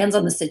really depends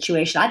on the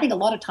situation. I think a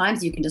lot of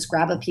times you can just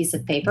grab a piece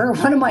of paper.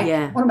 One of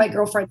my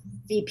girlfriends,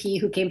 VP,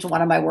 who came to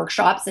one of my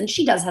workshops, and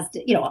she has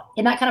to,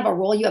 in that kind of a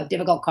role, you have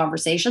difficult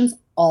conversations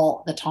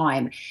all the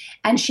time.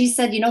 And she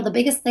said, the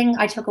biggest thing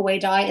I took away,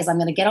 Di, is I'm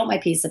going to get out my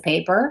piece of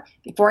paper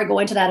before I go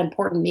into that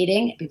important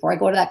meeting, before I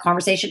go to that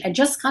conversation, and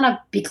just kind of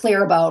be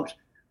clear about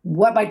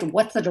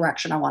what's the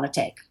direction I want to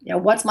take?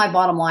 What's my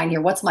bottom line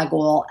here? What's my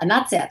goal? And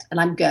that's it. And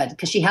I'm good,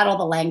 because she had all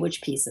the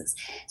language pieces.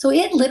 So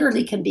it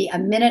literally can be a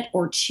minute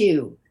or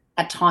two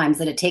at times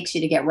that it takes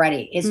you to get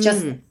ready. It's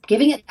just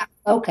giving it that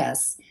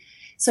focus.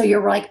 So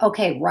you're like,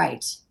 okay,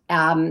 right.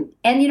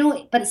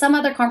 But some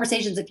other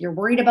conversations, if you're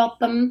worried about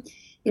them,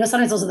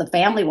 sometimes those are the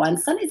family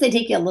ones. Sometimes they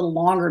take you a little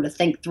longer to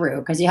think through,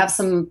 because you have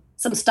some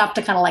stuff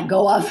to kind of let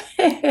go of.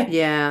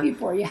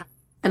 Before you have.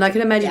 And I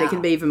can imagine it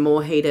can be even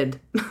more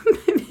heated.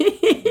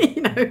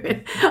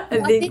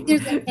 I think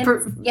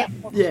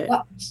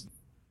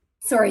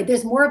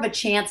there's more of a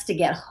chance to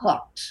get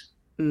hooked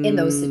in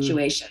those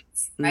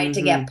situations, right?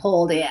 To get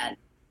pulled in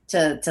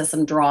to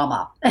some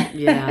drama.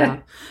 Yeah.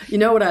 You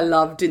know what I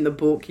loved in the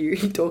book? You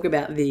talk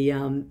about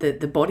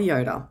the body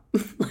odor.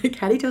 Like,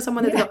 how do you tell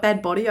someone they've got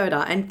bad body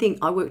odor? And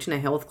I worked in a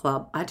health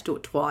club. I had to do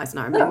it twice, and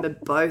I remember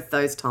both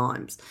those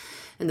times.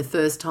 And the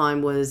first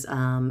time was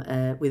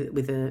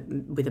with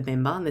a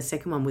member, and the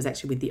second one was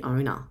actually with the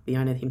owner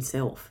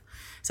himself.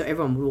 So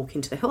everyone would walk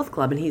into the health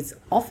club, and his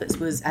office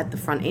was at the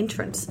front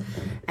entrance.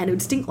 And it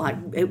would stink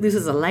like, this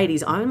is a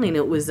ladies only, and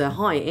it was a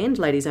high-end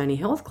ladies only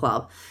health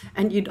club.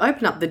 And you'd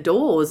open up the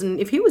doors, and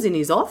if he was in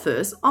his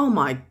office, oh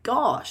my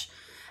gosh.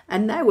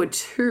 And they were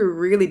two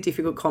really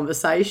difficult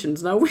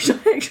conversations. And I wish I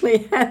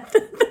actually had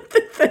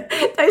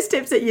those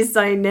steps that you're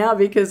saying now,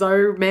 because I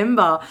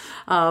remember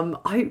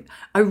I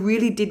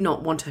really did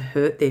not want to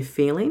hurt their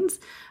feelings.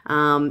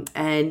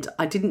 And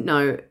I didn't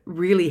know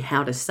really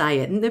how to say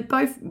it. And they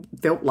both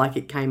felt like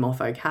it came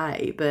off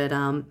okay. But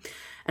and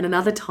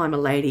another time a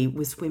lady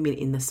was swimming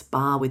in the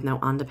spa with no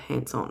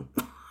underpants on.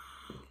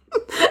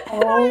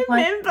 I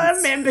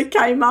remember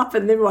came up,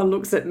 and everyone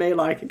looks at me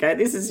like, okay,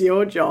 this is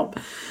your job.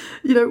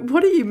 You know,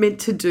 what are you meant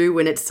to do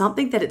when it's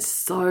something that it's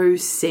so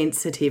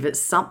sensitive? It's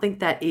something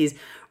that is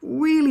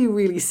really,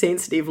 really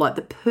sensitive, like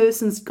the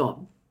person's got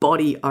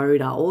body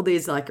odor, or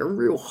there's like a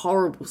real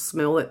horrible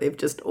smell that they've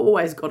just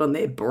always got on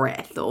their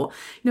breath, or,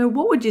 you know,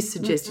 what would you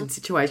suggest in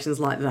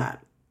situations like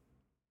that?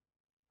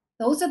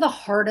 Those are the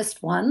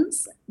hardest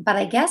ones, but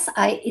I guess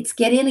it's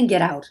get in and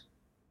get out.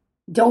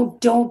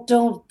 Don't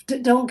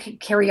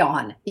carry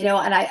on, you know.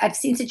 And I've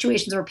seen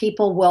situations where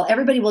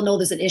everybody will know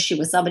there's an issue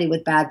with somebody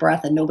with bad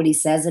breath and nobody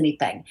says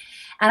anything.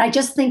 And I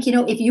just think, you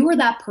know, if you were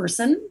that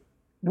person,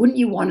 wouldn't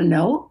you want to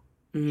know?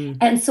 Mm-hmm.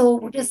 And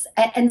so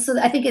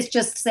I think it's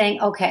just saying,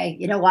 okay,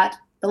 you know what,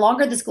 the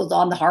longer this goes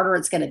on, the harder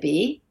it's going to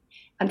be.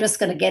 I'm just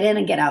going to get in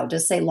and get out.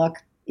 Just say, look,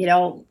 you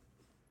know,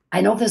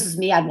 I know if this is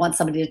me, I'd want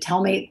somebody to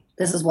tell me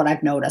this is what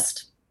I've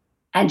noticed.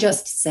 And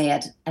just say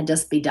it and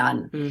just be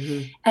done.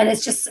 Mm-hmm. And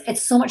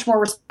it's so much more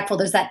respectful.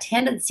 There's that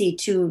tendency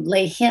to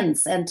lay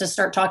hints and to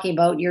start talking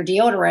about your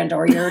deodorant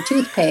or your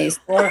toothpaste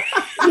or,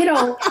 you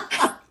know,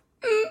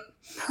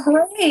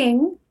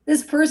 praying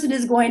this person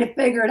is going to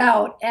figure it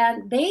out,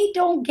 and they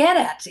don't get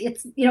it.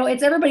 It's, you know,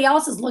 it's everybody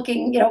else is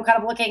looking, you know,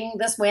 kind of looking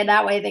this way and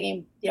that way,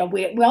 thinking, you know,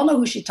 we all know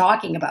who she's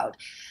talking about.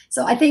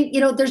 So I think, you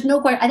know, there's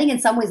no question. I think in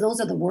some ways those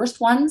are the worst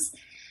ones.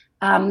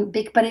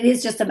 But it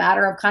is just a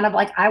matter of kind of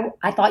like,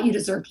 I thought you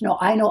deserved to know.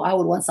 I know I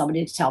would want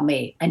somebody to tell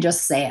me, and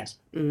just say it.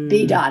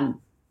 Be done.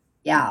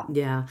 Yeah.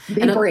 Yeah.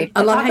 Be brief.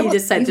 I love how you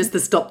just said just to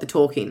stop the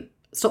talking.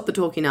 Stop the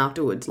talking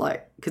afterwards,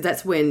 like, because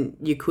that's when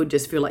you could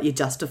just feel like you're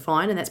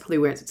justifying, and that's probably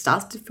where it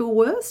starts to feel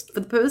worse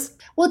for the person.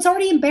 Well, it's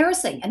already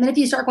embarrassing. And then if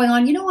you start going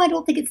on, you know, I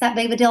don't think it's that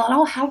big of a deal. And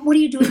what are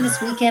you doing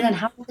this weekend? And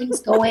how are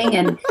things going?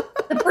 And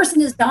the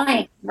person is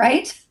dying,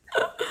 right?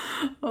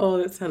 Oh,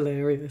 that's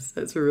hilarious.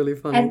 That's really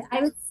funny.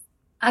 And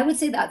I would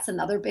say that's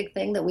another big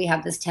thing that we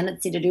have this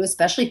tendency to do,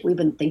 especially if we've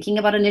been thinking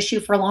about an issue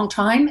for a long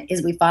time,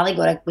 is we finally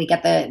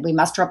we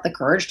muster up the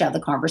courage to have the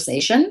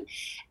conversation.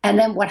 And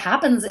then what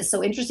happens is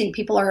so interesting.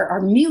 People are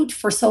mute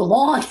for so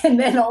long, and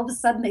then all of a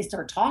sudden they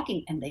start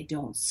talking and they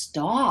don't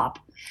stop,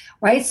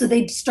 right? So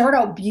they start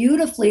out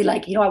beautifully,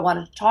 like, you know, I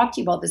wanted to talk to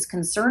you about this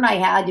concern I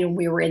had. You know,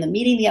 we were in the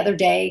meeting the other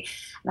day,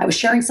 and I was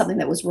sharing something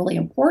that was really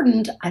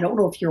important. I don't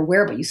know if you're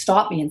aware, but you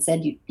stopped me and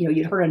said, you know,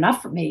 you'd heard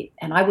enough from me,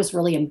 and I was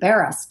really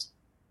embarrassed.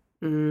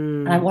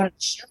 And I wanted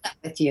to share that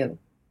with you.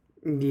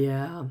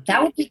 Yeah.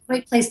 That would be a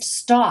great place to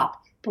stop.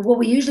 But what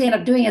we usually end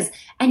up doing is,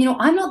 and, you know,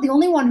 I'm not the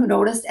only one who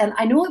noticed, and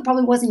I know it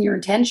probably wasn't your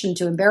intention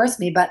to embarrass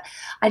me, but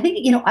I think,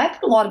 you know, I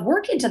put a lot of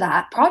work into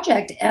that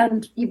project,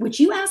 and which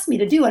you asked me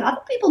to do, and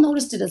other people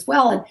noticed it as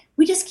well. And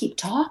we just keep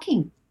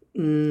talking.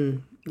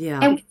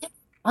 Yeah. And we keep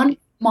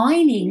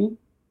undermining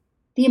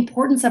the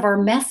importance of our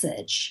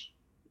message.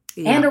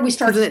 Yeah. And or we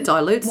start. Because it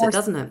dilutes it,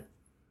 doesn't it?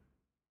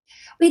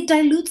 It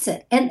dilutes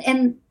it.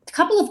 And a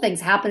couple of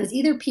things happen is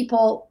either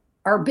people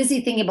are busy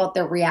thinking about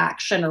their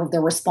reaction or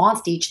their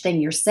response to each thing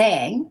you're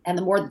saying, and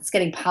the more that's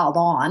getting piled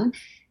on,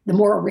 the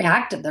more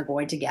reactive they're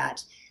going to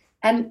get.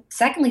 And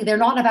secondly, they're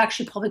not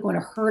actually probably going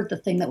to heard the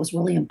thing that was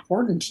really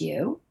important to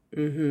you.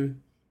 Mm-hmm.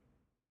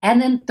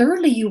 And then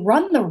thirdly, you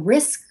run the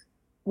risk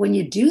when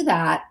you do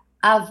that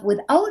of,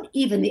 without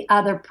even the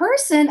other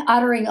person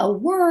uttering a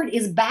word,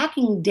 is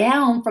backing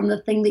down from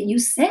the thing that you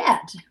said.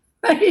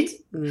 Right?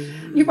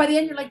 Mm. By the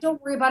end, you're like,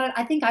 don't worry about it.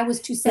 I think I was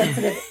too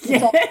sensitive.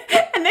 Yeah.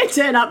 And they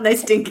turn up and they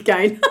stink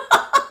again.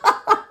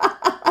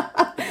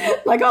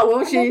 Like, oh,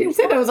 well, she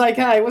said it was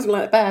okay. It wasn't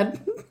like that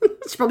bad.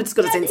 She probably just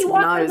got a sensitive nose. You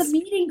walk out of the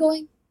meeting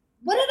going,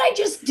 what did I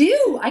just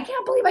do? I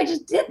can't believe I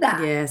just did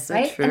that. Yeah, so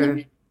right?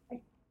 true.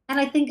 And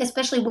I think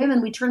especially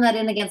women, we turn that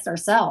in against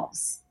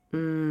ourselves.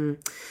 You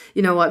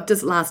know what?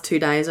 Just the last 2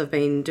 days I've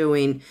been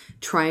doing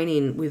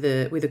training with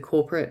a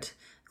corporate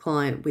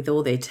client with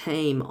all their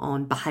team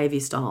on behaviour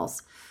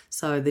styles.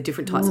 So the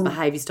different types of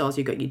behaviour styles.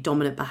 You've got your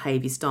dominant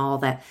behaviour style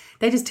that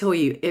they just tell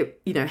you,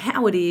 you know,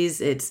 how it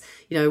is. It's,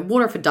 you know,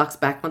 water off a duck's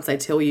back once they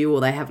tell you,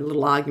 or they have a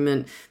little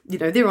argument, you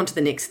know, they're on to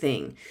the next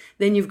thing.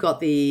 Then you've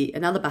got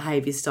another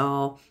behaviour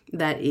style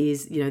that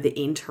is, you know, the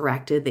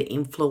interactor, the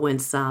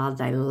influencer.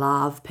 They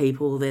love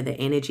people. They're the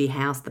energy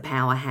house, the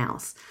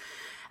powerhouse.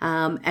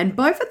 And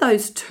both of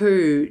those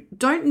two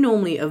don't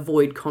normally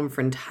avoid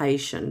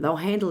confrontation. They'll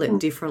handle it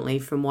differently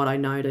from what I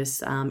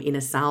notice in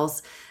a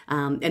sales,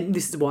 and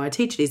this is why I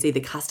teach it, is either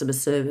customer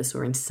service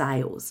or in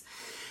sales.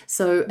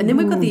 So, and then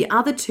we've got the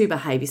other two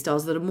behavior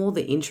styles that are more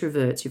the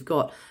introverts. You've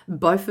got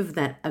both of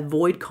that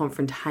avoid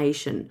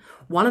confrontation.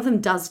 One of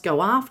them does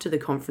go after the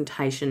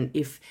confrontation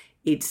if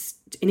it's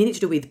anything to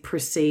do with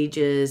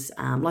procedures,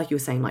 like you were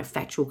saying, like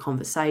factual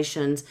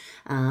conversations,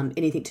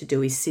 anything to do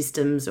with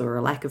systems or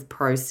a lack of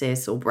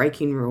process or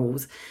breaking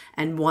rules.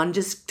 And one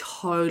just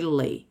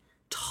totally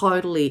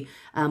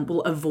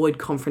will avoid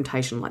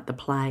confrontation like the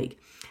plague.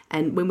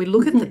 And when we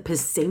look at the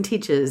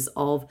percentages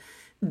of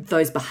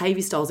those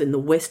behavior styles in the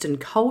Western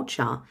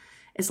culture,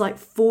 it's like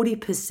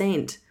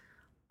 40%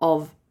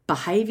 of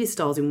behavior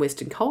styles in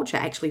Western culture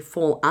actually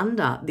fall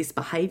under this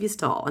behavior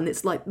style. And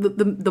it's like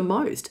the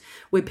most,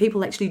 where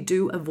people actually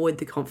do avoid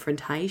the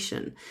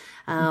confrontation.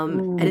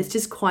 And it's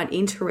just quite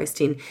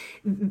interesting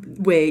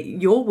where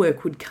your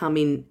work would come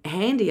in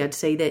handy. I'd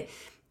say that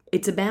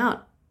it's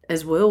about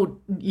as well,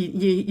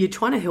 you're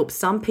trying to help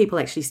some people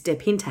actually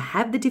step in to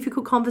have the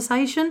difficult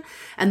conversation,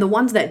 and the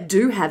ones that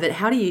do have it,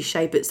 how do you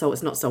shape it so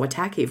it's not so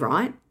attackive,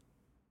 right?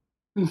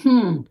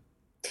 Mm-hmm.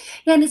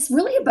 Yeah, and it's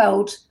really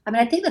about, I mean,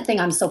 I think the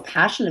thing I'm so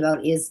passionate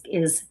about is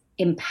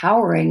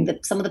empowering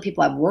some of the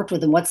people I've worked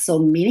with, and what's so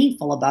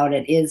meaningful about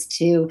it is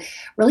to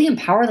really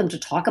empower them to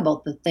talk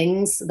about the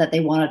things that they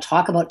want to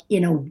talk about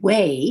in a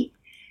way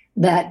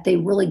that they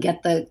really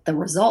get the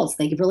results.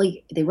 They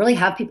really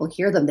have people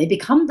hear them. They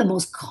become the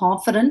most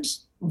confident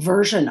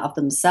version of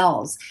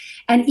themselves.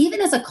 And even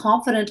as a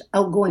confident,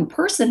 outgoing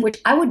person, which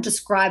I would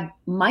describe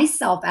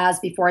myself as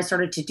before I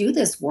started to do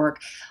this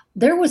work,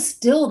 there was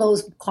still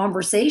those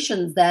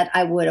conversations that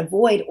I would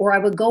avoid, or I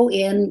would go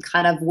in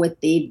kind of with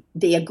the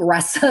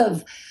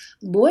aggressive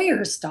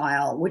lawyer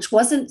style, which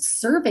wasn't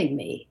serving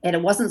me, and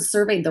it wasn't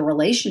serving the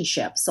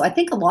relationship. So I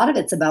think a lot of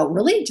it's about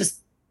really just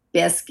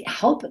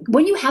help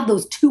when you have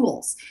those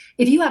tools.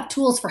 If you have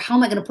tools for how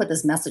am I going to put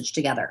this message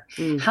together?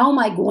 How am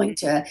I going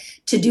to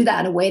do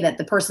that in a way that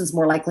the person's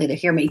more likely to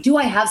hear me? Do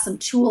I have some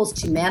tools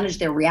to manage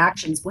their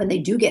reactions when they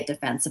do get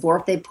defensive, or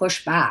if they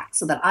push back,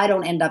 so that I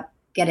don't end up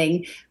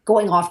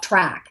going off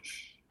track?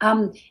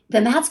 Then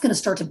that's going to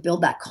start to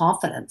build that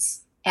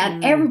confidence.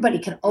 And everybody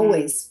can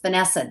always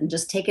finesse it and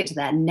just take it to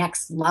that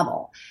next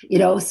level,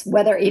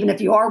 whether even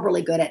if you are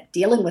really good at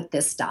dealing with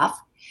this stuff.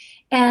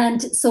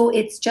 And so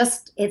it's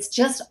just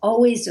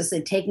always just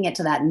taking it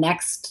to that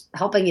next,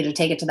 helping you to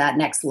take it to that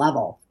next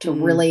level to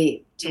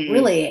really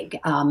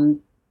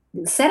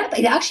set up.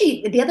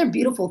 Actually, the other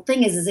beautiful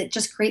thing is it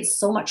just creates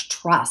so much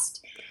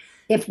trust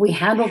if we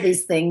handle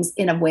these things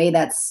in a way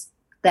that's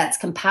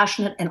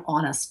compassionate and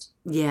honest.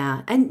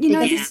 Yeah. And,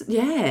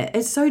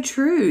 it's so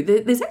true.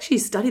 There's actually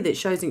a study that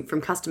shows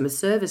from customer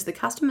service, the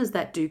customers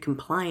that do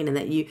complain and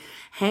that you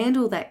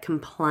handle that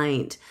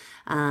complaint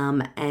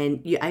and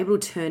you're able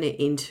to turn it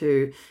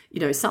into,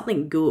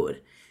 something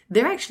good,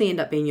 they actually end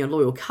up being your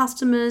loyal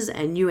customers,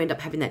 and you end up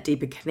having that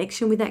deeper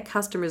connection with that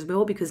customer as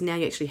well, because now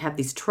you actually have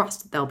this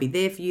trust that they'll be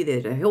there for you,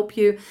 there to help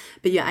you,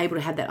 but you're able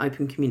to have that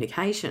open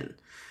communication.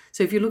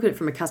 So if you look at it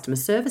from a customer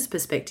service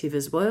perspective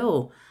as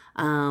well,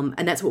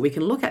 and that's what we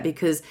can look at,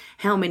 because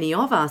how many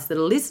of us that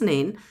are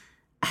listening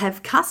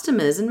have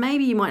customers, and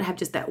maybe you might have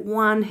just that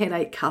one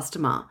headache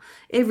customer.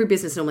 Every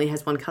business normally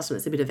has one customer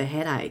that's a bit of a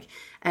headache.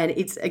 And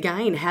it's,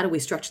 again, how do we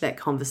structure that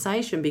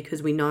conversation?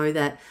 Because we know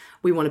that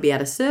we want to be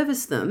able to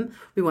service them.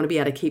 We want to be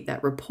able to keep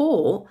that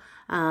rapport.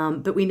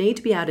 But we need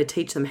to be able to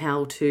teach them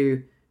how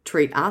to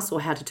treat us, or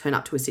how to turn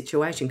up to a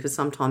situation, because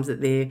sometimes that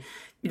they're,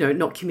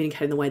 not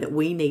communicating the way that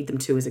we need them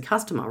to as a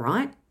customer,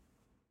 right?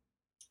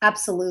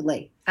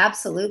 Absolutely.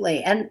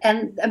 And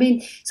I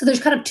mean, so there's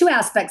kind of two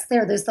aspects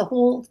there. There's the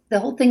whole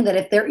thing that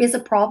if there is a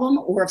problem,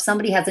 or if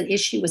somebody has an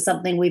issue with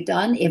something we've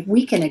done, if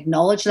we can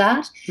acknowledge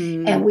that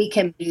and we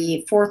can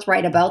be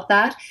forthright about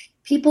that,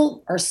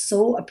 people are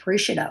so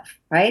appreciative,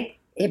 right?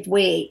 If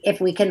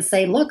we can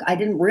say, look, I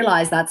didn't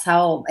realize that's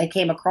how it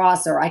came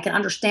across, or I can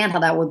understand how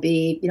that would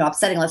be,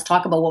 upsetting. Let's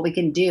talk about what we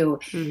can do.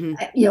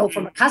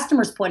 From a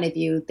customer's point of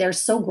view, they're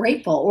so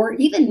grateful. Or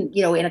even,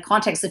 in a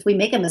context, if we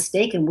make a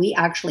mistake and we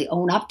actually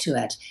own up to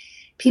it,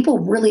 people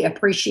really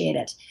appreciate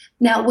it.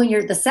 Now, when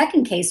you're the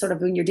second case, sort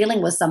of when you're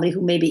dealing with somebody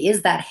who maybe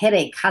is that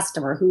headache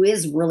customer who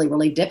is really,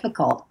 really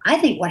difficult, I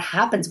think what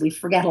happens, we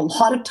forget a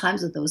lot of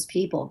times with those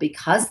people,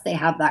 because they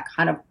have that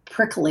kind of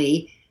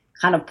prickly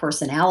kind of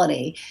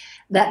personality,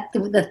 that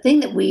the thing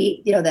that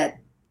we, that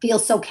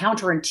feels so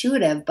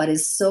counterintuitive but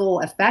is so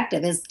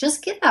effective is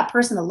just give that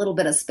person a little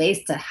bit of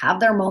space to have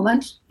their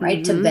moment,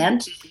 right? To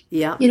vent,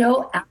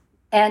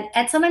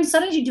 and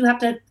sometimes you do have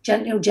to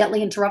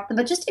gently interrupt them,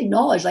 but just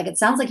acknowledge, like, it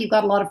sounds like you've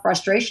got a lot of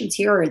frustrations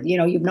here, or,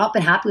 you've not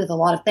been happy with a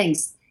lot of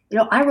things.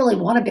 I really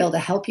want to be able to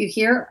help you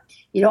here.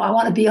 I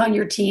want to be on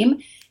your team.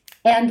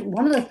 And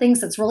one of the things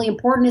that's really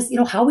important is,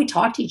 how we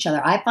talk to each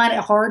other. I find it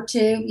hard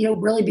to,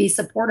 really be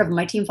supportive.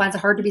 My team finds it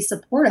hard to be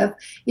supportive,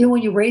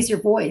 when you raise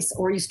your voice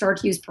or you start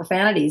to use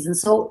profanities. And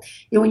so,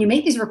 when you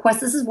make these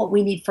requests, this is what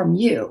we need from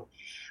you,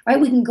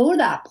 right? We can go to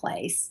that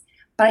place,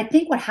 But I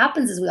think what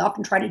happens is we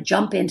often try to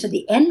jump into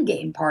the end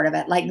game part of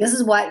it. Like, this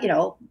is what,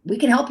 we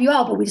can help you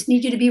out, but we just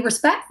need you to be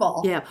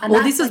respectful. Yeah. And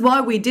Well, this is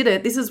why we did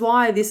it. This is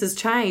why this has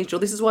changed, or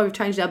this is why we've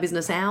changed our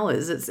business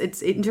hours.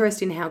 It's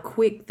interesting how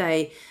quick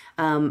the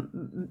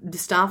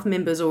staff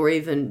members or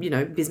even,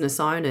 business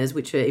owners,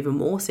 which are even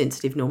more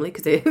sensitive normally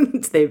because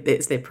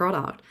it's their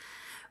product,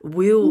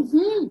 will.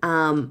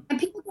 And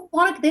people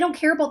they don't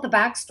care about the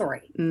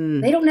backstory.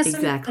 They don't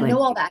necessarily know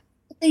all that.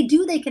 If they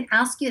do, they can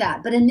ask you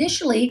that. But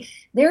initially,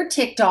 they're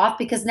ticked off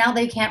because now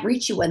they can't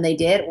reach you when they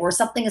did, or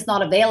something is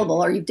not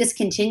available, or you've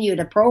discontinued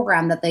a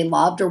program that they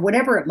loved, or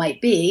whatever it might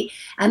be,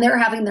 and they're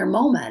having their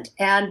moment.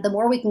 And the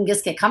more we can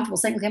just get comfortable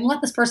saying, okay, I'm going to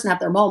let this person have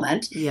their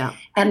moment. Yeah.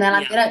 And then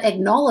I'm going to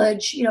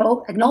acknowledge,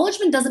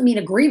 acknowledgement doesn't mean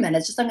agreement.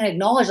 It's just I'm going to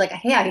acknowledge, like,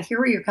 hey, I hear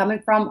where you're coming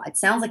from. It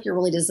sounds like you're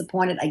really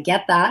disappointed. I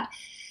get that.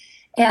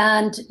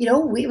 And,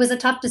 it was a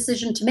tough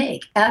decision to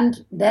make.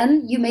 And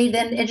then you may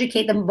then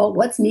educate them about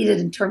what's needed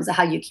in terms of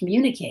how you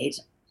communicate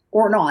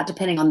or not,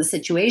 depending on the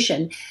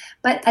situation.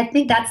 But I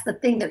think that's the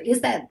thing. There is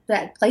that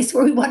place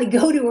where we want to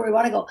go to, where we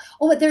want to go,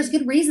 oh, but there's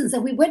good reasons.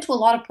 And we went to a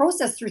lot of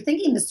process through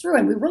thinking this through.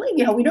 And we really,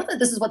 we know that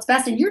this is what's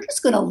best. And you're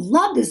just going to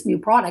love this new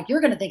product.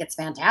 You're going to think it's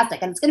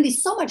fantastic. And it's going to be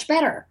so much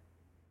better.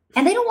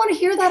 And they don't want to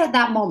hear that at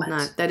that moment.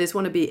 No, they just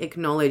want to be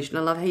acknowledged. And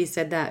I love how you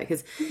said that,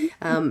 because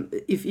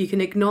if you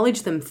can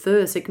acknowledge them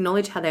first,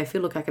 acknowledge how they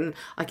feel. Look, I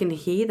can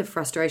hear the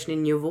frustration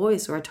in your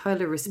voice, or I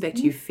totally respect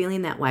you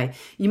feeling that way.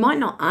 You might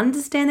not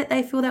understand that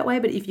they feel that way,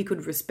 but if you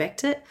could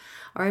respect it.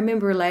 I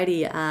remember a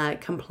lady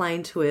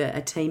complained to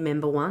a team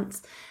member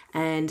once,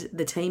 and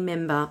the team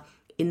member,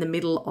 in the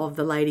middle of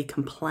the lady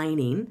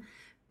complaining,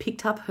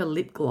 picked up her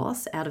lip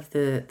gloss out of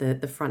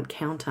the front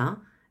counter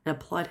and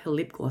applied her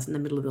lip gloss in the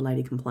middle of the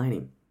lady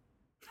complaining.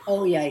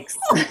 Oh, yikes.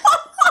 And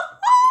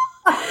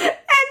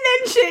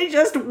then she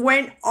just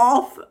went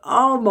off.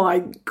 Oh,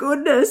 my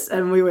goodness.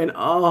 And we went,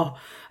 oh,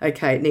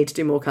 okay, need to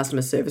do more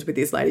customer service with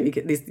this lady,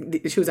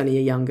 because she was only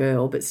a young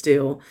girl, but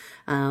still,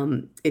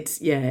 it's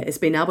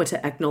being able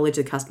to acknowledge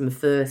the customer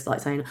first,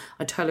 like saying,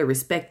 I totally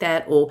respect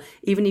that. Or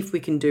even if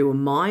we can do a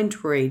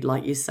mind read,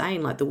 like you're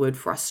saying, like the word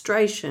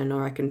frustration,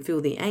 or I can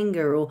feel the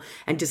anger,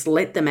 and just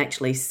let them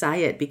actually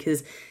say it,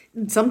 because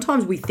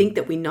sometimes we think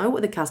that we know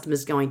what the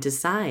customer's going to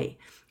say.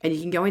 And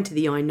you can go into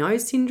the I know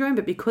syndrome,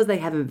 but because they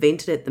haven't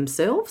vented it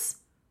themselves,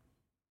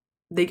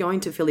 they're going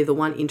to feel either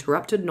one,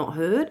 interrupted, not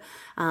heard,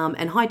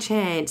 and high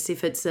chance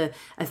if it's a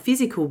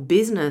physical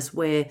business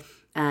where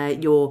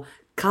your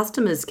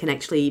customers can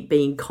actually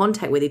be in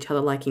contact with each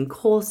other, like in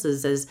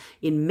courses, as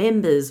in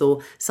members,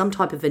 or some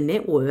type of a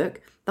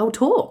network, they'll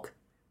talk.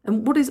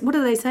 And what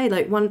do they say?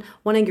 Like one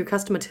angry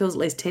customer tells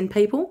at least 10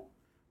 people.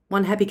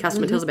 One happy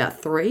customer tells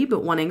about 3,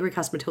 but one angry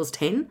customer tells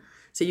 10.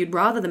 So you'd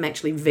rather them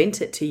actually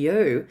vent it to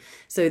you,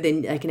 so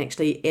then they can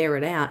actually air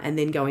it out and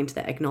then go into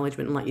that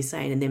acknowledgement, like you're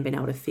saying, and then being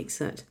able to fix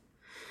it.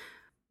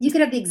 You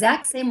could have the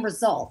exact same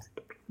result,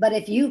 but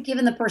if you've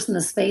given the person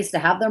the space to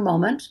have their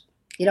moment,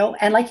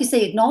 and like you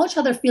say, acknowledge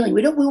how they're feeling.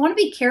 We want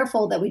to be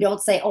careful that we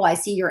don't say, oh, I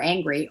see you're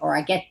angry, or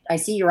I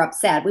see you're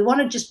upset. We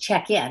want to just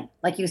check in.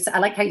 I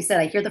like how you said,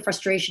 I hear the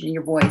frustration in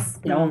your voice,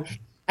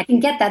 I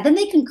can get that. Then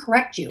they can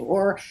correct you,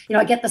 or,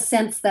 I get the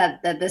sense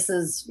that this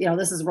is,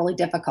 this is really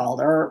difficult,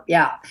 or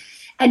yeah.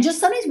 And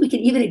just sometimes we can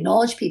even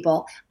acknowledge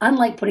people,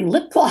 unlike putting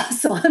lip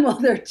gloss on while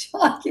they're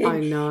talking. I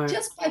know.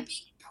 Just by being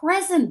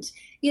present,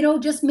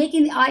 just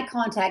making the eye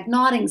contact,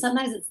 nodding.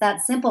 Sometimes it's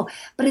that simple,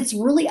 but it's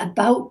really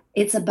about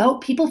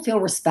people feel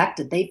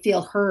respected. They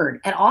feel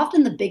heard. And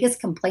often the biggest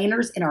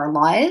complainers in our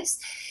lives,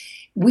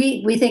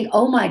 we think,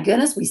 oh my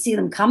goodness, we see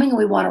them coming and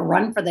we want to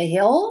run for the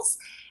hills.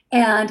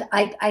 And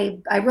I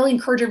really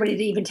encourage everybody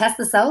to even test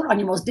this out on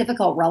your most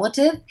difficult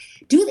relative.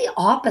 Do the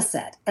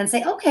opposite and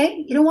say,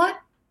 okay, you know what?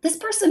 This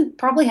person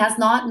probably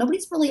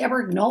nobody's really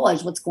ever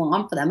acknowledged what's going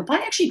on for them. If I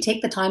actually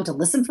take the time to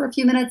listen for a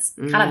few minutes,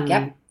 kind of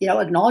get,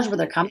 acknowledge where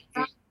they're coming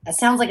from, that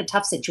sounds like a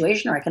tough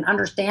situation, or I can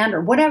understand,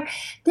 or whatever,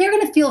 they're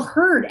going to feel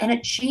heard, and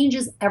it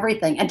changes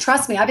everything. And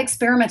trust me, I've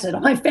experimented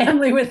on my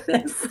family with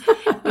this.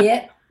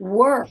 It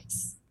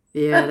works.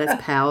 Yeah,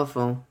 that's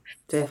powerful.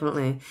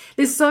 Definitely.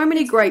 There's so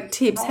many great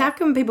tips. How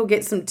can people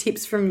get some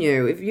tips from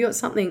you? If you've got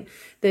something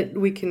that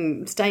we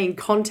can stay in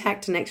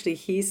contact and actually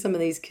hear some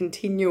of these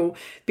continual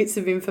bits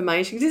of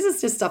information. This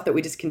is just stuff that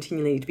we just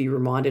continually need to be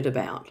reminded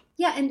about.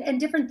 Yeah, and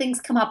different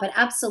things come up, and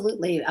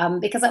absolutely,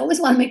 because I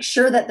always want to make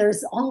sure that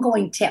there's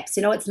ongoing tips.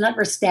 It's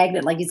never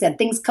stagnant. Like you said,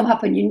 things come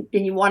up and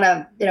you want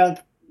to,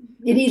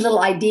 you need little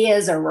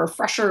ideas or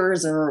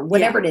refreshers or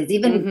whatever it is,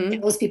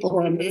 even those people who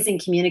are amazing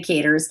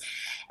communicators.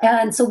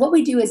 And so what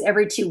we do is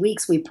every 2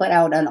 weeks we put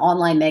out an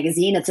online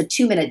magazine. It's a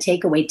 2-minute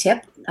takeaway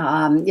tip,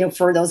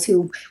 for those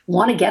who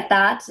want to get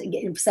that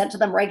sent to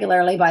them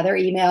regularly by their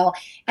email.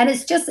 And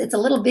it's a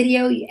little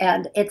video,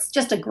 and it's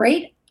just a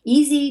great,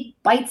 easy,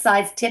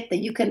 bite-sized tip that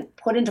you can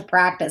put into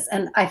practice.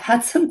 And I've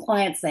had some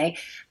clients say,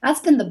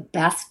 that's been the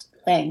best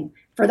thing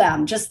for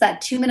them, just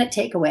that 2-minute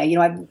takeaway. You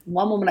know, I've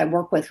one woman I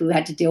work with who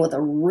had to deal with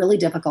a really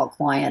difficult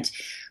client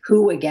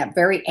who would get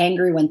very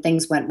angry when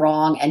things went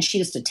wrong. And she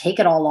used to take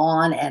it all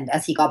on. And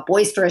as he got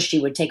boisterous, she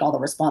would take all the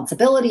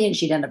responsibility and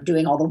she'd end up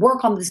doing all the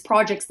work on these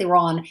projects they were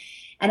on.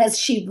 And as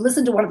she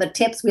listened to one of the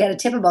tips, we had a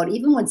tip about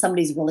even when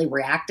somebody's really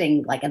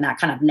reacting like in that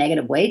kind of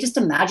negative way, just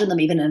imagine them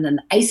even in an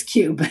ice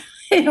cube,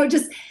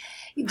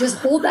 just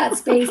hold that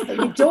space, but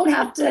you don't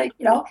have to,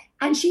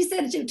 and she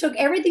said she took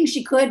everything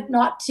she could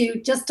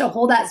just to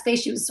hold that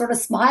space. She was sort of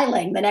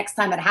smiling the next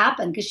time it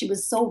happened because she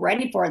was so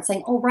ready for it,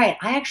 saying, oh, right,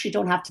 I actually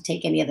don't have to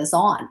take any of this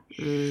on.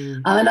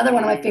 Another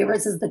one of my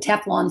favorites is the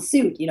Teflon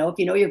suit. If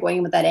you know you're going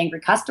in with that angry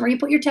customer, you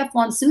put your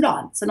Teflon suit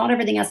on. So not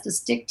everything has to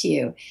stick to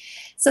you.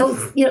 So,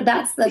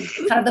 that's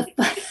the kind of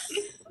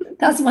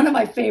that's one of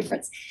my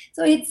favorites.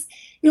 So it's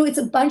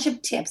a bunch of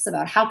tips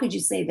about how could you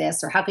say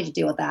this or how could you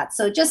deal with that.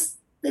 So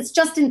it's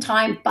just in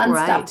time, fun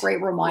stuff,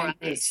 great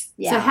reminders.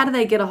 Yeah. So how do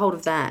they get a hold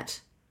of that?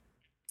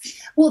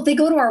 Well, if they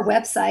go to our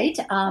website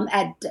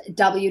at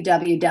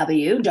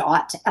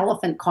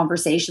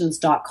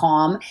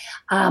www.elephantconversations.com,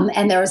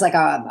 and there's like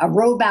a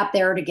roadmap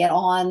there to get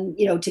on,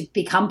 to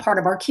become part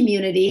of our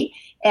community.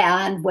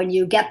 And when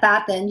you get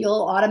that, then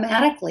you'll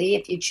automatically,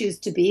 if you choose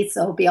to be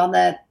on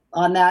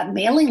that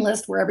mailing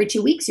list where every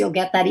 2 weeks you'll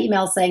get that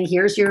email saying,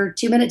 here's your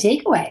 2-minute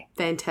takeaway.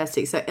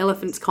 Fantastic. So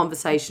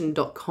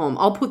elephantsconversation.com.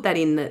 I'll put that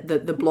in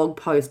the blog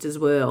post as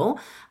well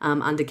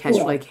under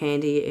Cashflow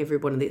Candy.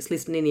 Everybody that's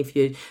listening, if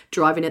you're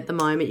driving at the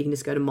moment, you can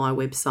just go to my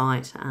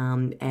website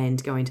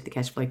and go into the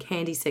Cashflow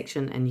Candy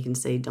section and you can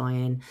see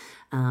Diane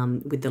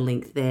with the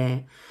link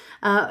there.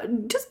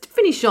 Just to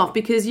finish off,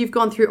 because you've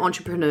gone through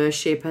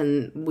entrepreneurship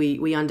and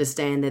we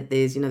understand that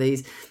there's,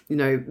 these,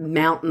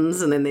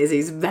 mountains and then there's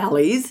these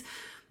valleys.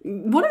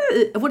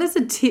 What is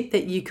a tip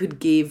that you could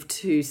give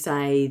to,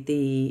 say,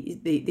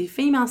 the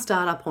female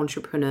startup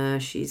entrepreneur?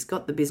 She's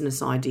got the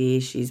business idea,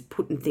 she's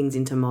putting things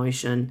into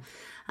motion,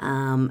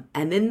 and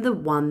then the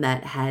one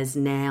that has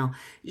now,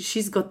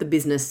 she's got the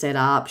business set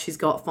up, she's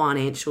got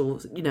financial,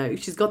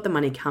 she's got the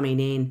money coming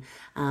in,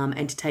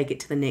 and to take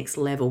it to the next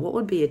level. What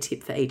would be a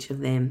tip for each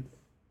of them?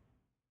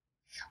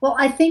 Well,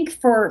 I think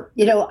for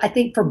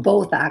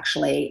both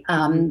actually,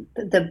 one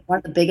of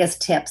the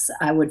biggest tips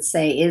I would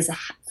say is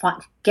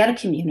get a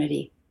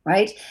community,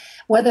 right?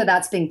 Whether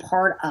that's being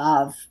part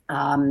of, through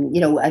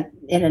a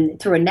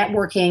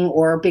networking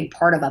or a big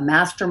part of a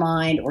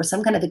mastermind or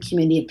some kind of a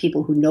community of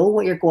people who know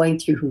what you're going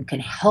through, who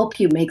can help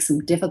you make some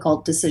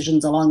difficult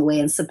decisions along the way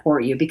and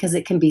support you, because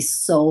it can be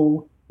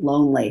so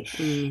lonely.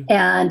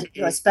 And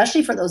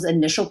especially for those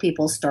initial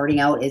people starting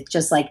out, it's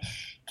just like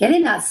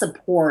getting that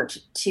support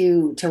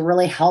to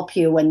really help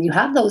you when you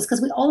have those,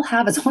 because we all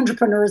have as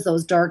entrepreneurs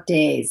those dark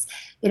days,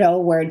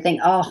 where you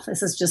think, oh,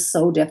 this is just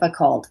so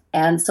difficult.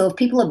 And so if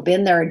people have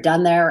been there,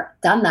 done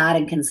that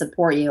and can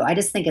support you, I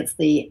just think it's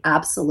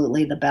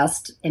absolutely the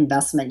best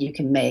investment you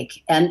can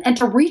make. And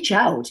to reach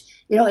out,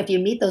 if you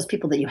meet those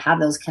people that you have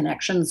those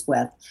connections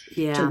with,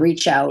 to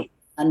reach out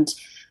and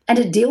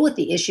to deal with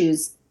the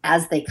issues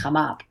as they come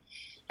up.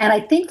 And I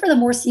think for the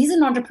more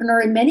seasoned entrepreneur,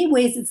 in many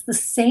ways, it's the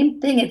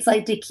same thing. It's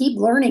like to keep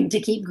learning,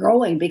 to keep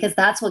growing, because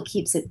that's what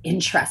keeps it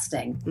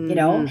interesting,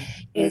 and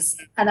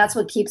that's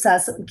what keeps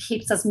us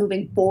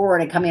moving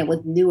forward and coming up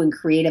with new and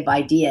creative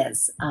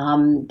ideas.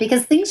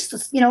 Because things,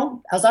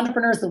 as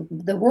entrepreneurs,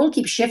 the world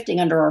keeps shifting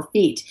under our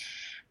feet.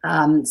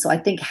 So I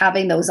think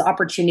having those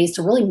opportunities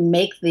to really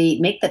make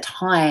the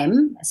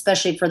time,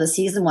 especially for the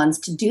seasoned ones,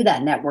 to do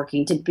that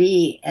networking, to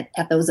be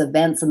at those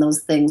events and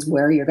those things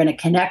where you're going to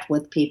connect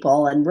with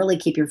people and really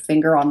keep your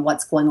finger on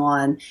what's going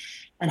on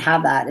and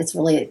have that. It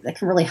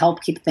can really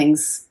help keep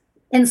things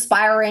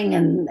inspiring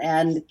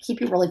and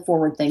keep you really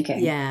forward thinking.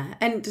 Yeah.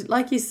 And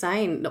like you're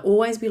saying,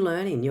 always be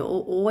learning. You'll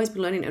always be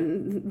learning.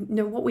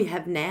 And what we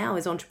have now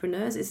as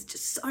entrepreneurs is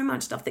just so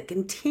much stuff that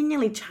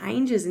continually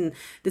changes in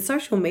the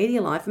social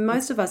media life. And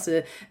most of us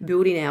are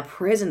building our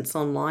presence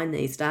online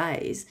these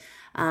days.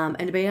 And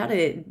to be able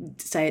to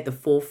stay at the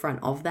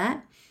forefront of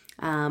that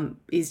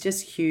is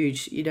just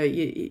huge.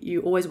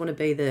 You always want to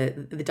be the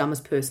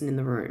dumbest person in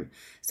the room.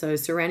 So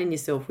surrounding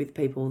yourself with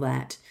people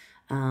that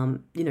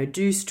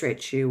do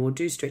stretch you or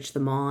do stretch the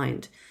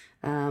mind.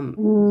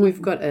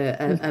 We've got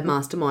a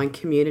mastermind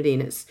community,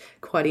 and it's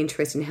quite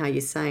interesting how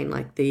you're saying,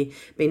 like,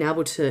 being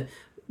able to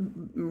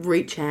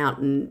reach out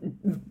and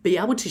be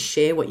able to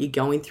share what you're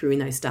going through in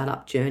those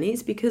startup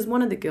journeys. Because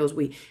one of the girls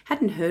we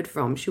hadn't heard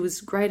from, she was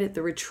great at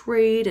the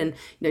retreat and,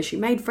 she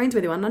made friends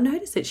with everyone. I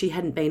noticed that she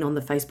hadn't been on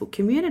the Facebook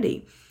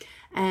community.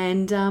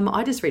 And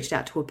I just reached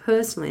out to her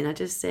personally and I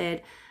just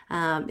said,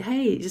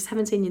 hey, just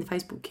haven't seen you in the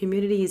Facebook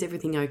community. Is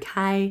everything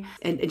okay?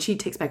 And she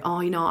texts back,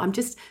 I'm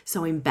just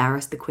so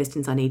embarrassed the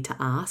questions I need to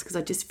ask because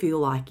I just feel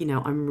like,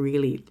 I'm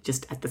really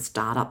just at the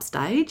startup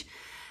stage.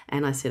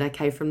 And I said,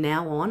 okay, from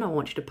now on, I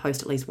want you to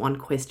post at least one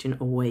question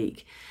a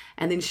week.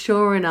 And then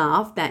sure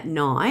enough, that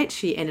night,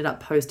 she ended up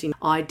posting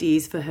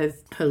ideas for her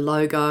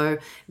logo,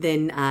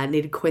 then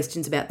needed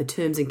questions about the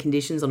terms and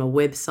conditions on a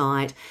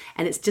website.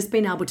 And it's just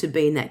been able to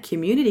be in that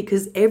community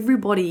because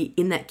everybody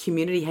in that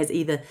community has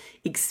either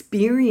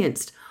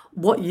experienced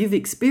what you've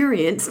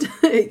experienced,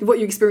 what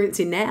you're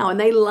experiencing now,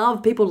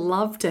 and people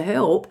love to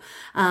help,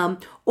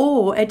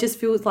 or it just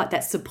feels like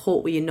that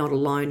support where you're not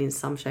alone in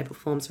some shape or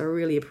form. So I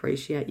really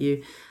appreciate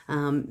you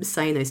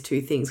saying those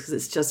two things, because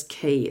it's just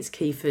key. It's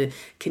key for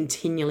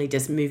continually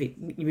just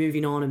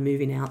moving on and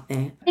moving out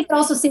there. I think it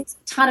also saves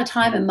a ton of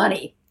time and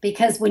money,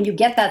 because when you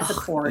get that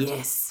support,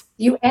 yes,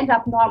 you end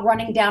up not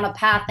running down a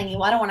path thinking,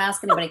 well, I don't want to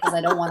ask anybody because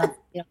I don't want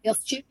to feel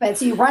stupid.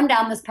 So you run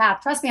down this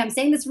path. Trust me, I'm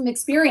saying this from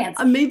experience.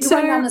 Me too. You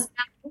run down this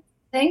path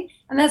thing,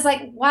 and then it's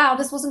like, wow,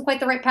 this wasn't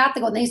quite the right path to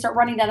go. And then you start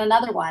running down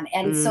another one.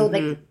 And so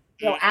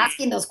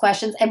asking those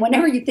questions, and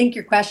whenever you think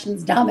your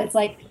question's dumb, it's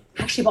like,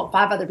 actually about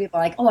 5 other people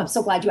are like, oh, I'm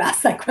so glad you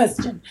asked that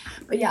question.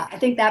 But yeah, I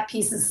think that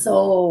piece is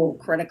so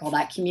critical,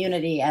 that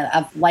community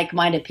of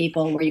like-minded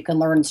people where you can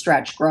learn,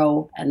 stretch,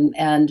 grow,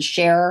 and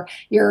share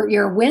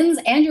your wins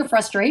and your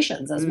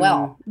frustrations as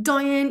well.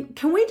 Diane,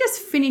 can we just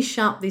finish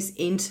up this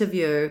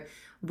interview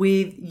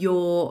with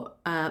your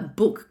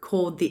book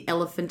called The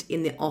Elephant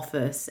in the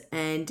Office?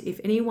 And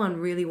if anyone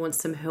really wants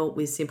some help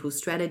with simple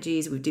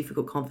strategies, with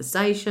difficult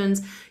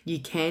conversations, you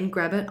can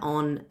grab it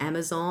on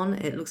Amazon.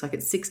 It looks like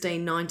it's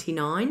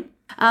 $16.99.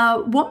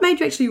 What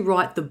made you actually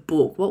write the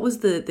book? What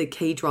was the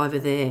key driver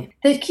there?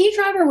 The key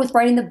driver with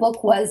writing the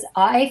book was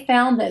I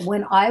found that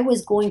when I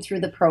was going through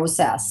the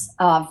process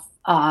of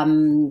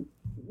trying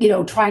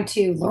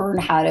to learn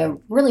how to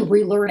really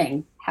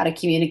relearning how to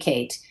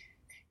communicate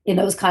in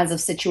those kinds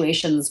of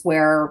situations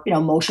where,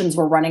 emotions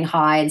were running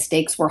high and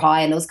stakes were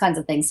high and those kinds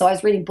of things. So I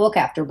was reading book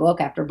after book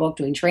after book,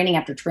 doing training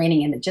after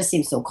training, and it just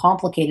seemed so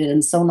complicated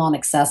and so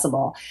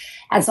non-accessible.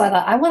 And so I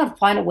thought, I want to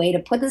find a way to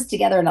put this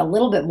together in a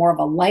little bit more of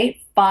a light,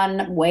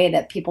 fun way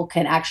that people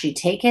can actually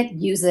take it,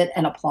 use it,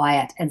 and apply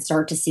it and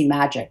start to see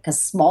magic.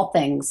 Because small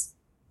things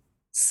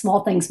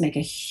make a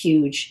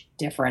huge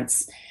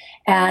difference.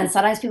 And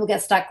sometimes people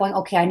get stuck going,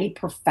 okay, I need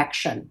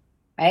perfection.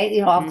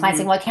 Right? I'll clients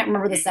saying, well, I can't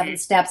remember the 7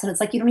 steps. And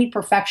it's like, you don't need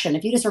perfection.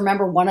 If you just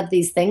remember one of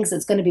these things,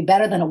 it's going to be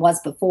better than it was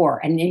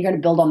before. And you're going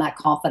to build on that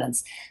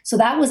confidence. So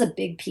that was a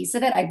big piece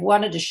of it. I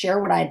wanted to share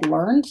what I'd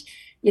learned,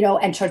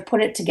 and try to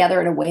put it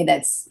together in a way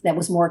that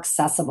was more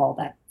accessible,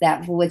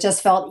 that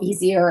just felt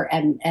easier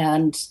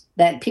and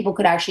that people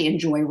could actually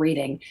enjoy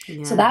reading.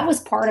 Yeah. So that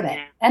was part of it.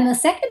 And the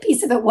second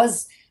piece of it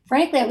was,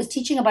 frankly, I was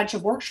teaching a bunch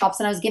of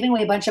workshops and I was giving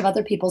away a bunch of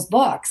other people's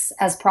books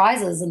as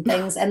prizes and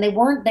things. And they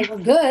were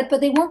good,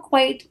 but they weren't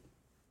quite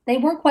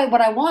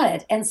what I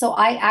wanted. And so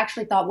I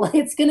actually thought, well,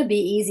 it's going to be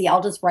easy.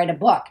 I'll just write a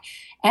book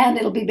and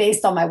it'll be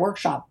based on my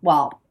workshop.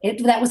 Well,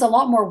 that was a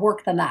lot more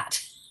work than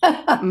that.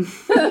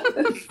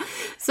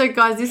 So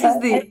guys, this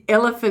is The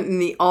Elephant in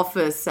the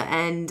Office.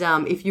 And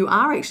if you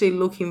are actually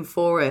looking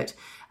for it,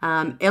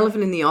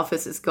 Elephant in the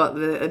Office, it's got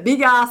a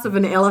big ass of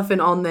an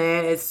elephant on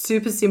there. It's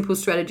super simple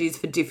strategies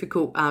for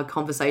difficult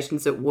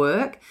conversations at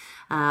work,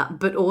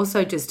 but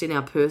also just in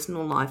our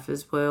personal life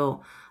as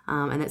well.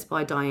 And that's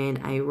by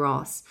Diane A.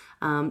 Ross.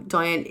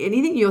 Diane,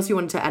 anything else you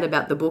wanted to add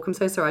about the book? I'm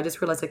so sorry. I just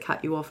realized I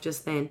cut you off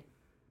just then.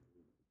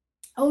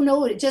 Oh,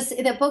 no,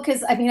 the book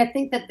is, I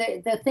think that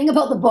the thing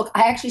about the book,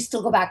 I actually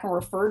still go back and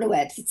refer to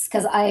it. It's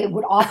because I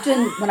would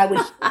often, when I would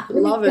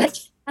love it.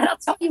 And I'll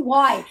tell you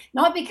why.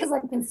 Not because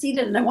I'm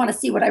conceited and I want to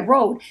see what I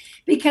wrote,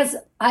 because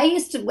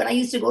when I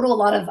used to go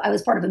to I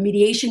was part of a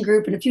mediation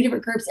group and a few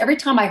different groups. Every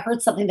time I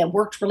heard something that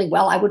worked really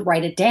well, I would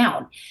write it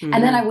down. Mm-hmm.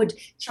 And then I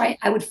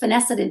would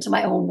finesse it into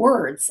my own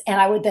words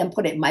and I would then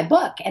put it in my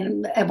book.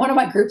 And at one of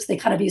my groups, they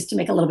kind of used to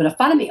make a little bit of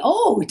fun of me.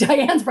 Oh,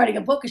 Diane's writing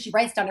a book because she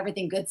writes down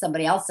everything good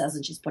somebody else says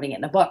and she's putting it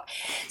in a book.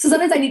 So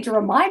sometimes I need to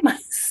remind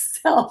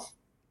myself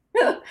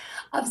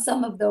of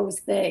some of those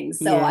things.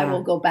 So I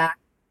will go back.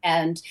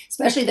 And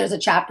especially there's a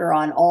chapter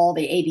on all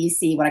the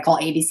ABC, what I call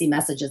ABC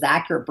messages,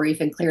 accurate,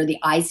 brief, and clear, the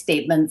I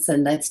statements,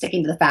 and the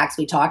sticking to the facts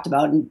we talked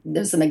about. And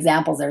there's some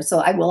examples there. So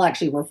I will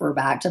actually refer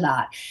back to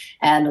that.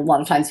 And a lot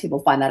of times people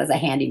find that as a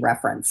handy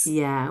reference.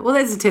 Yeah. Well,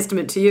 there's a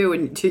testament to you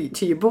and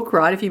to your book,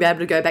 right? If you're able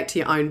to go back to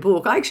your own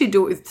book. I actually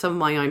do it with some of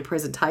my own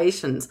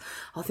presentations.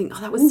 I'll think,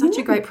 that was such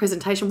a great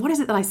presentation. What is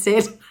it that I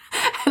said?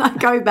 And I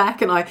go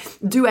back and I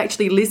do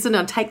actually listen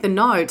and take the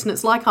notes. And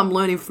it's like I'm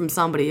learning from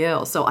somebody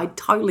else. So I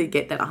totally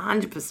get that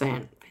 100%.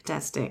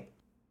 Fantastic.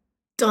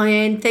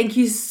 Diane, thank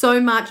you so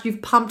much.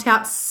 You've pumped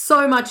out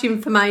so much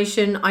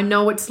information. I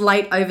know it's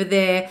late over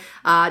there.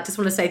 Just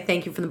want to say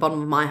thank you from the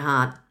bottom of my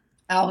heart.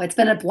 Oh, it's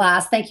been a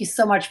blast. Thank you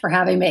so much for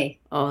having me.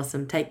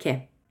 Awesome. Take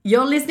care.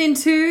 You're listening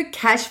to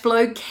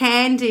Cashflow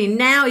Candy.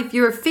 Now, if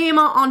you're a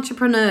female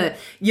entrepreneur,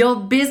 your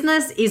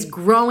business is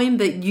growing,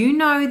 but you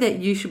know that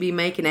you should be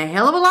making a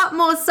hell of a lot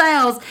more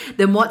sales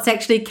than what's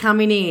actually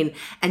coming in.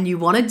 And you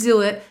want to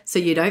do it so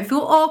you don't feel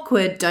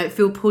awkward, don't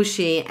feel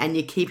pushy, and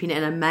you're keeping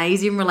an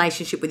amazing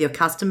relationship with your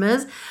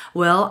customers.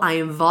 Well, I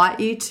invite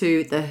you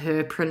to the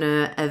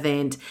Herpreneur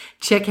event.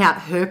 Check out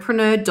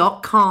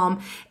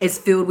herpreneur.com. It's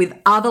filled with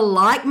other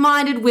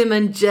like-minded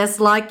women just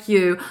like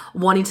you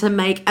wanting to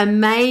make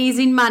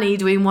amazing money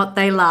doing what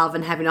they love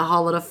and having a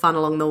whole lot of fun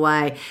along the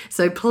way.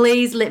 So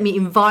please let me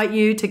invite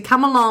you to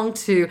come along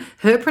to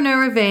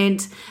Herpreneur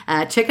event.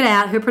 Check it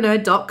out,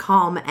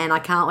 herpreneur.com, and I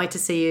can't wait to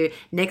see you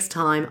next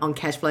time on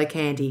Cashflow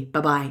Candy.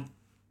 Bye-bye.